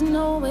like just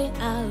no way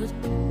out.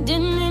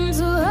 Didn't mean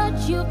to hurt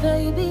you,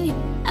 baby.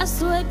 I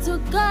swear to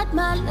God,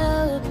 my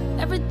love,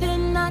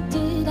 everything I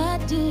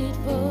did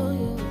for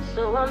you.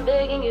 So I'm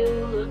begging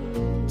you,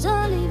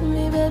 don't leave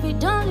me, baby,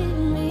 don't leave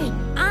me.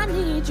 I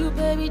need you,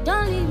 baby,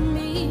 don't leave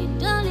me.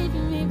 Don't leave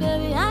me,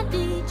 baby, I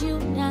need you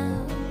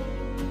now.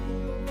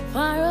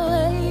 Far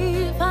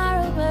away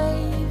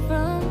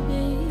from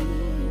me.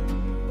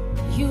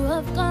 You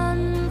have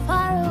gone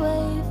far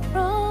away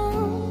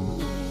from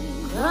me.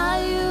 Cry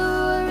you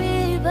a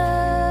river,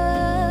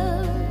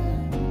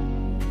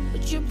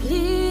 but you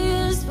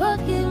please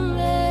forgive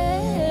me.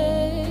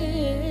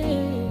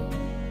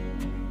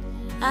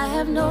 I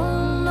have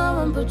known no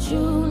one but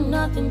you,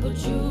 nothing but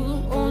you,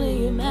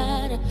 only you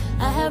matter.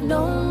 I have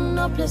known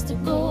no place to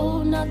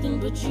go, nothing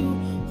but you,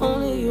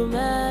 only you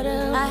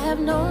matter. I have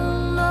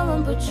known no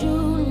one but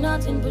you,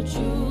 nothing but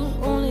you,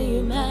 only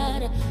you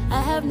matter.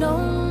 I have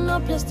known no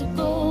place to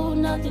go,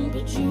 nothing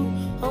but you,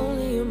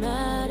 only you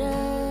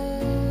matter.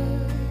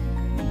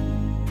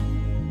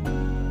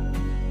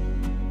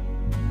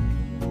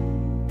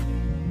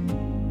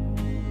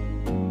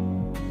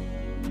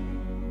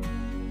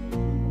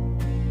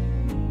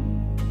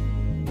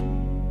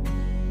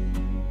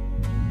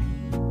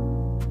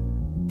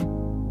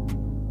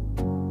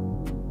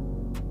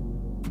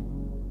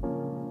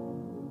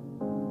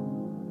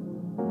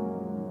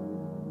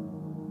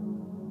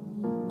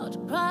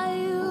 Cry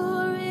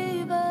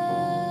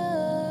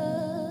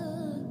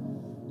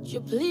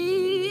you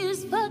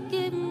please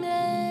forgive me?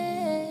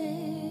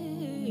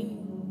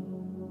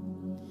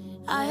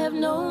 I have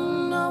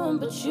known no one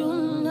but you,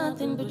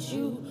 nothing but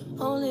you,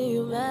 only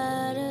you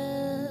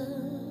matter.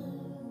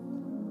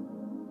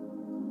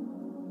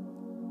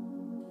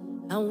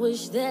 I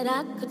wish that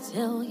I could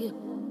tell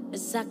you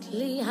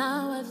exactly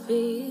how I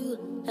feel,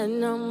 and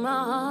now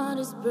my heart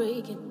is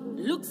breaking.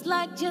 Looks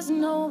like just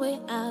no way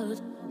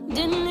out.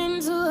 Didn't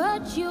mean to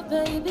hurt you,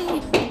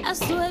 baby. I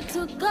swear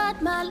to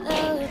God, my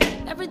love,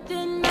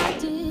 everything I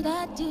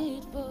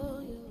did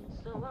for you.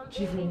 So I'm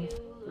begging you,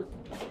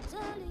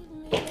 don't leave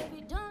me,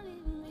 baby, don't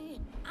leave me.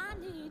 I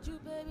need you,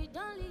 baby,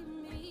 don't leave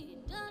me.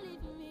 Don't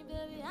leave me,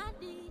 baby, I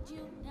need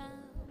you now.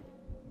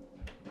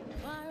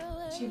 Far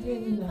away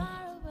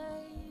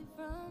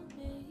from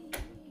me.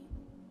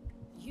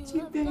 You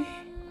have gone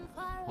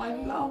far my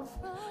away love.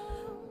 from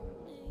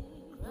me.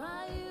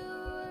 Cry you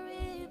a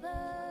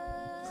river.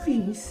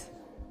 Please.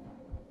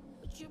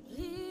 Would you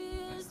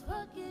please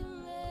forgive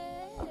me?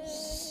 I'm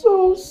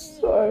so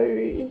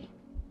sorry.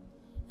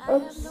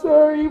 I'm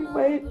sorry,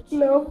 my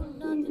love.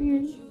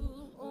 Please.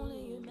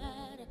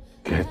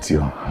 Get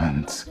your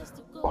hands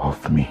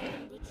off me.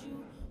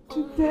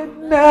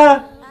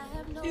 Jidena!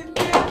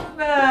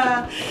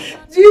 Jidena!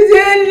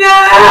 Jidena!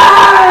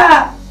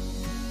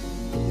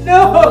 No!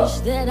 I wish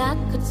that I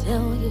could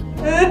tell you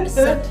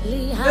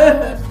exactly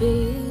how I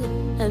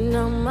feel, and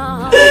now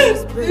my heart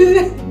is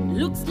breaking.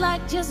 Looks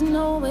like just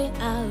no way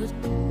out.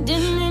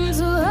 Didn't mean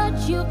to hurt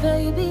you,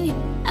 baby.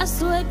 I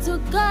swear to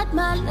God,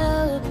 my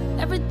love,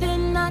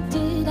 everything I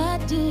did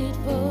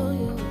for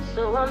you.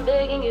 So I'm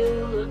begging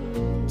you,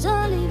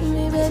 don't leave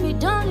me, baby,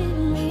 don't leave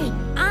me.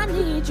 I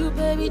need you,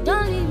 baby,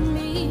 don't leave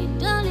me.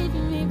 Don't leave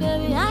me,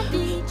 baby, I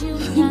need you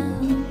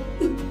now.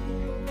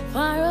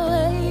 Far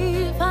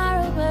away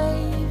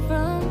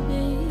from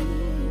me.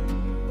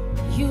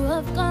 You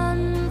have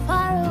gone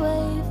far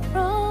away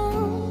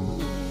from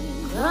me.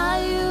 Cry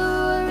you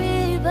a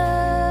river.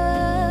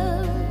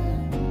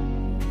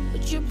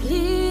 Would you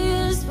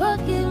please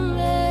forgive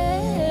me?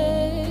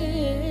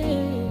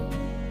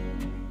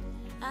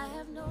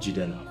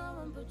 Jidena,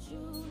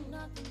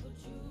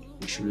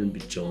 we shouldn't be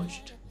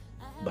judged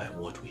by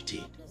what we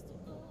did,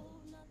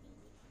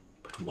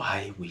 but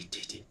why we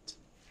did it.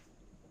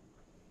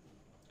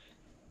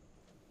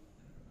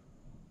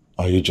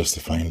 Are you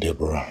justifying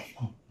Deborah?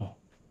 No,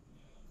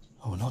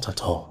 not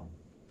at all.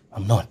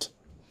 I'm not.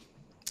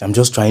 I'm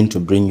just trying to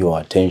bring your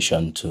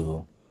attention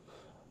to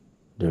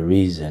the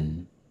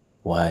reason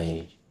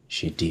why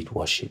she did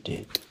what she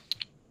did.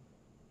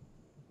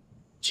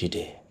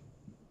 Jide.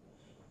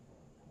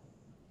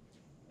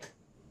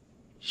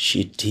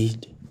 She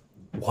did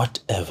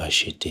whatever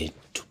she did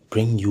to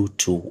bring you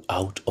two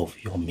out of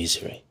your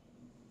misery.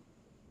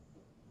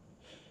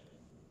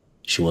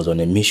 She was on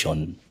a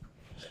mission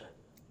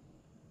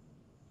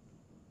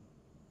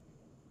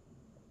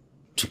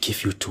to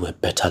give you two a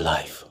better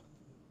life,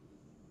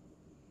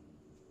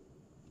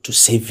 to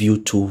save you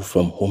two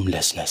from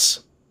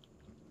homelessness,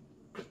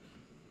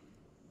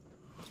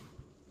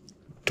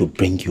 to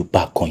bring you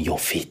back on your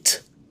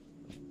feet.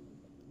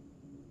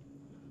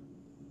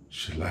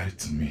 She lied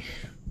to me.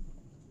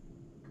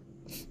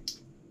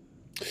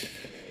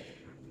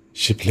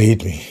 She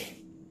played me.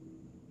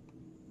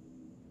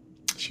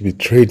 She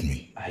betrayed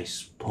me. I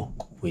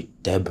spoke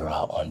with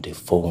Deborah on the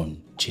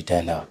phone,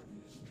 Jidena.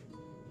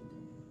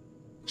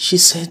 She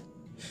said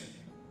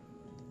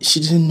she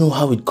didn't know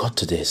how it got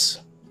to this.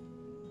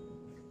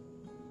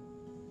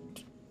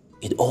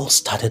 It all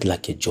started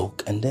like a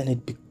joke and then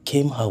it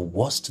became her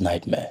worst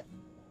nightmare.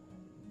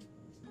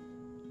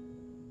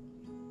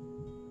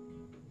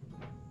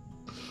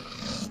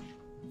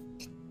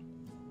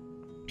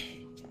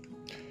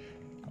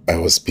 I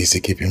was busy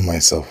keeping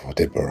myself for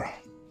Deborah.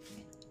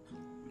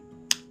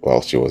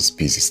 While she was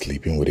busy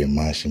sleeping with a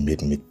man she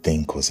made me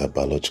think was her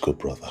biological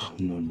brother.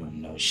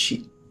 No.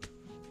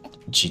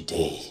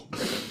 Jide.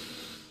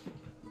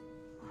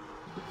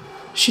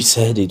 She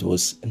said it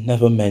was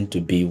never meant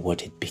to be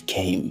what it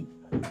became.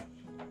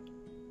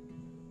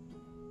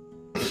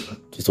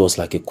 It was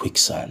like a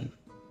quicksand.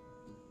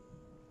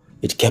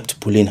 It kept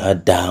pulling her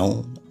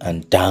down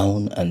and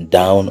down and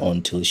down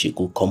until she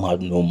could come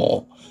out no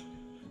more.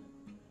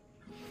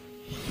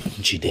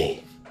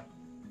 Jide,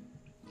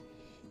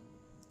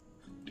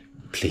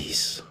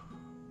 please,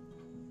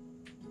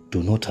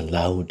 do not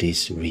allow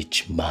this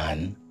rich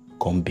man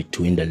come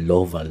between the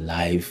love and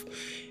life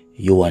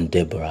you and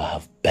Deborah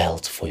have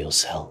built for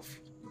yourself.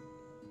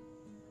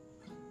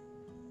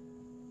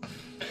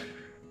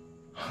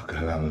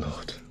 Okay,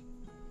 landlord.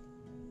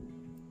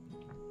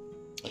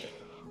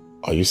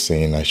 Are you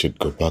saying I should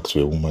go back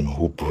to a woman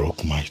who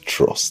broke my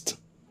trust?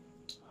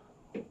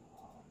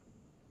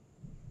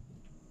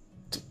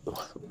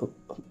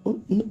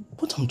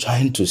 What I'm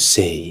trying to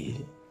say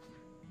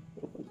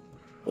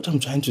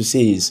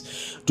is,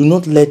 do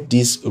not let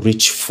this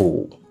rich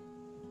fool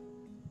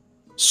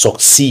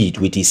succeed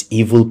with his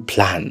evil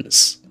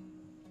plans.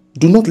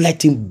 Do not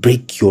let him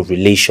break your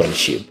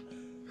relationship.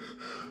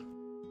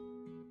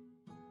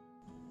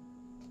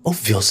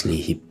 Obviously,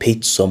 he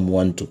paid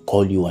someone to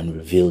call you and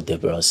reveal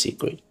Deborah's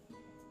secret.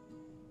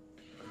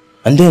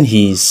 And then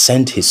he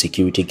sent his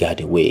security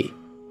guard away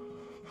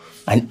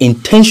and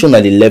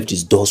intentionally left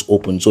his doors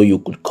open so you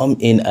could come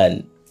in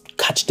and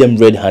catch them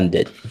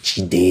red-handed.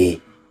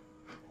 Chide.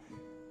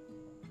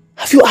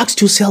 Have you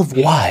asked yourself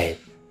why?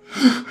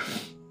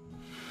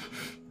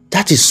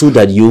 That is so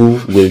that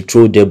you will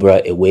throw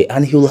Deborah away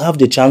and he'll have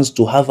the chance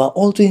to have her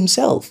all to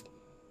himself.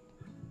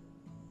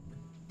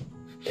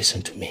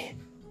 Listen to me.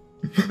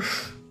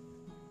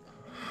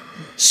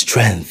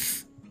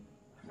 Strength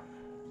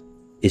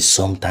is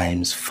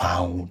sometimes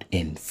found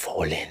in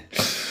falling.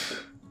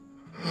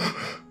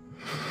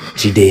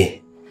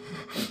 Chide,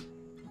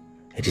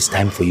 it is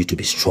time for you to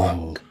be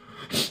strong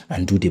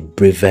and do the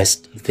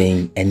bravest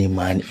thing any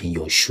man in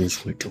your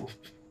shoes will do.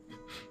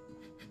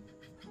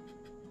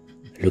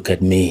 Look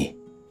at me.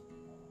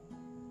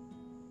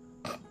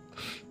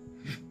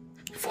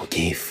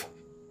 Forgive.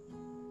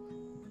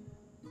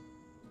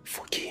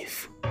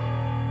 Forgive.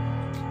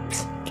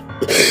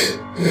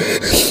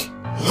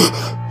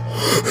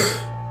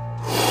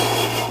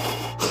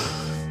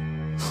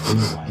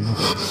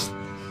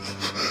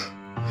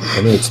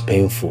 I know it's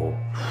painful,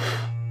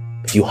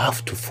 but you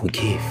have to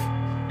forgive.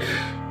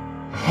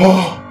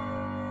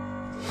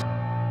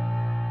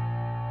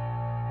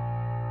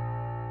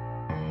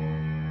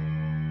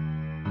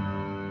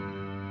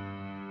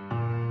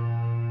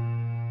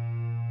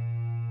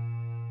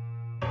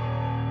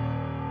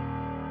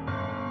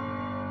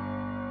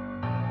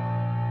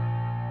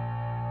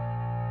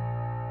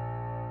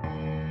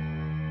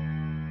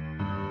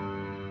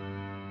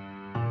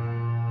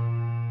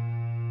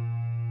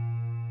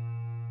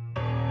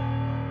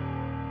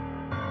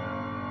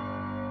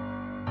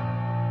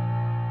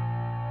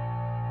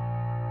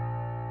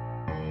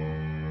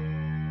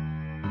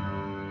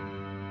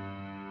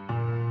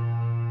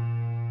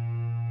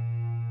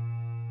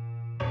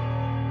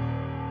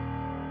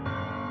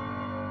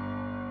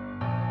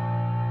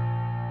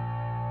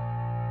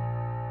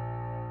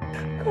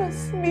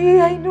 Trust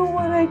me, I know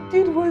what I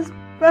did was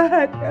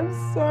bad. I'm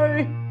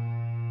sorry.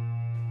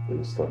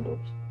 Please stand up.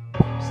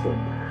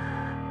 Stand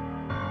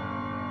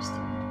up.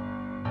 Stand.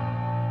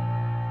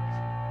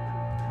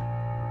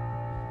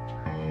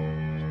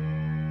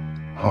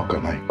 How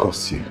can I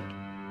curse you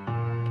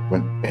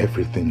when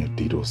everything you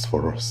did was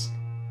for us?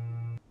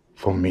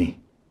 For me.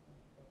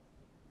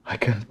 I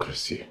can't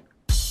curse you.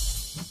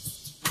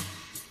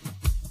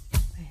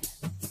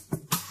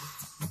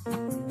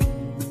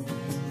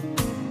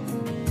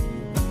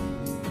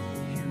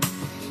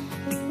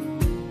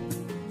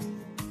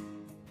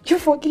 You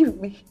forgive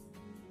me?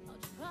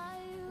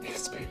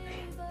 Yes, baby.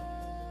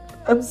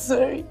 I'm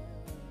sorry.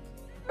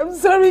 I'm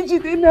sorry,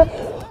 Jidena. I'm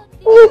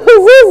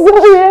so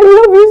sorry. I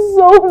love you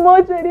so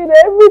much. I did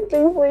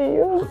everything for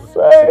you. I'm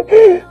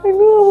sorry. I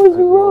know I was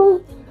wrong.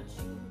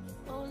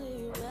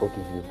 I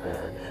forgive you,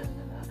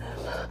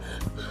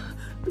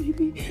 baby.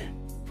 Baby,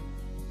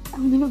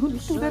 I'm never going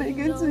to do that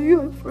again to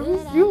you. I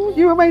promise you.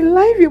 You are my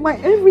life. You're my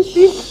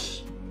everything.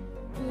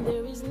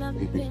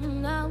 Baby,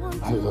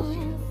 I love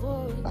you.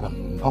 And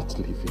I'm not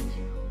leaving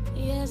you.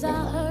 Yes, I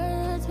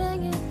hurt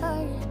when you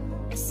hurt.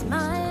 I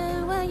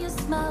smile when you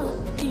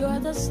smile. You're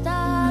the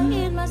star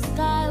in my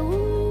sky.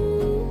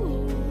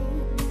 Ooh.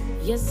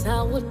 Yes,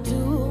 I would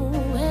do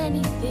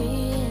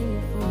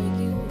anything for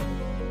you.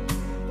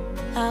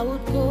 I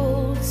would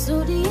go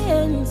to the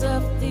ends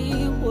of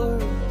the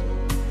world.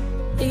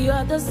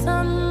 You're the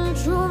sun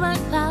through my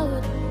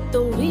cloud,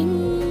 the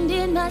wind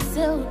in my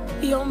sail.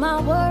 You're my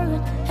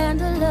word and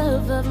the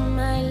love of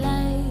my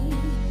life.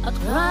 I'll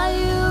cry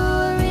you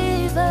a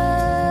river.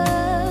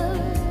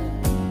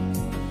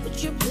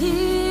 Would you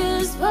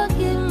please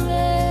forgive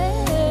me?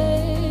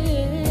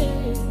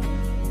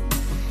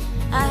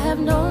 I have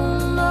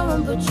known no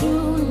one but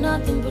you,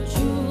 nothing but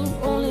you,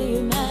 only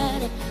you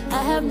matter.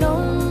 I have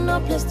known no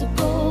place to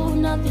go,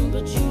 nothing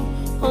but you,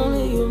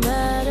 only you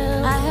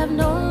matter. I have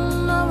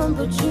known no one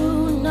but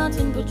you,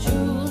 nothing but you,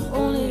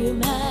 only you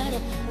matter.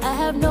 I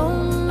have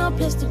known no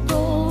place to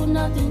go,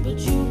 nothing but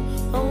you,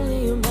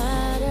 only you matter.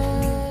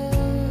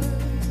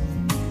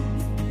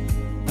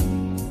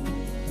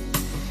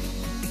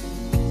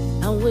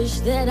 I wish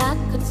that I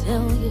could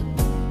tell you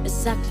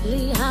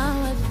exactly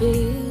how I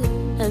feel.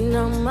 And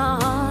now my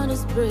heart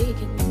is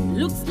breaking.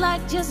 Looks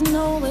like just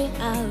no way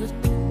out.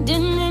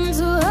 Didn't mean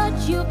to hurt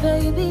you,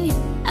 baby.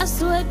 I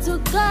swear to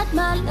God,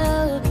 my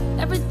love,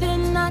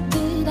 everything I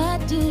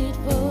did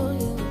for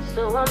you.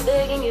 So I'm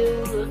begging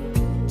you,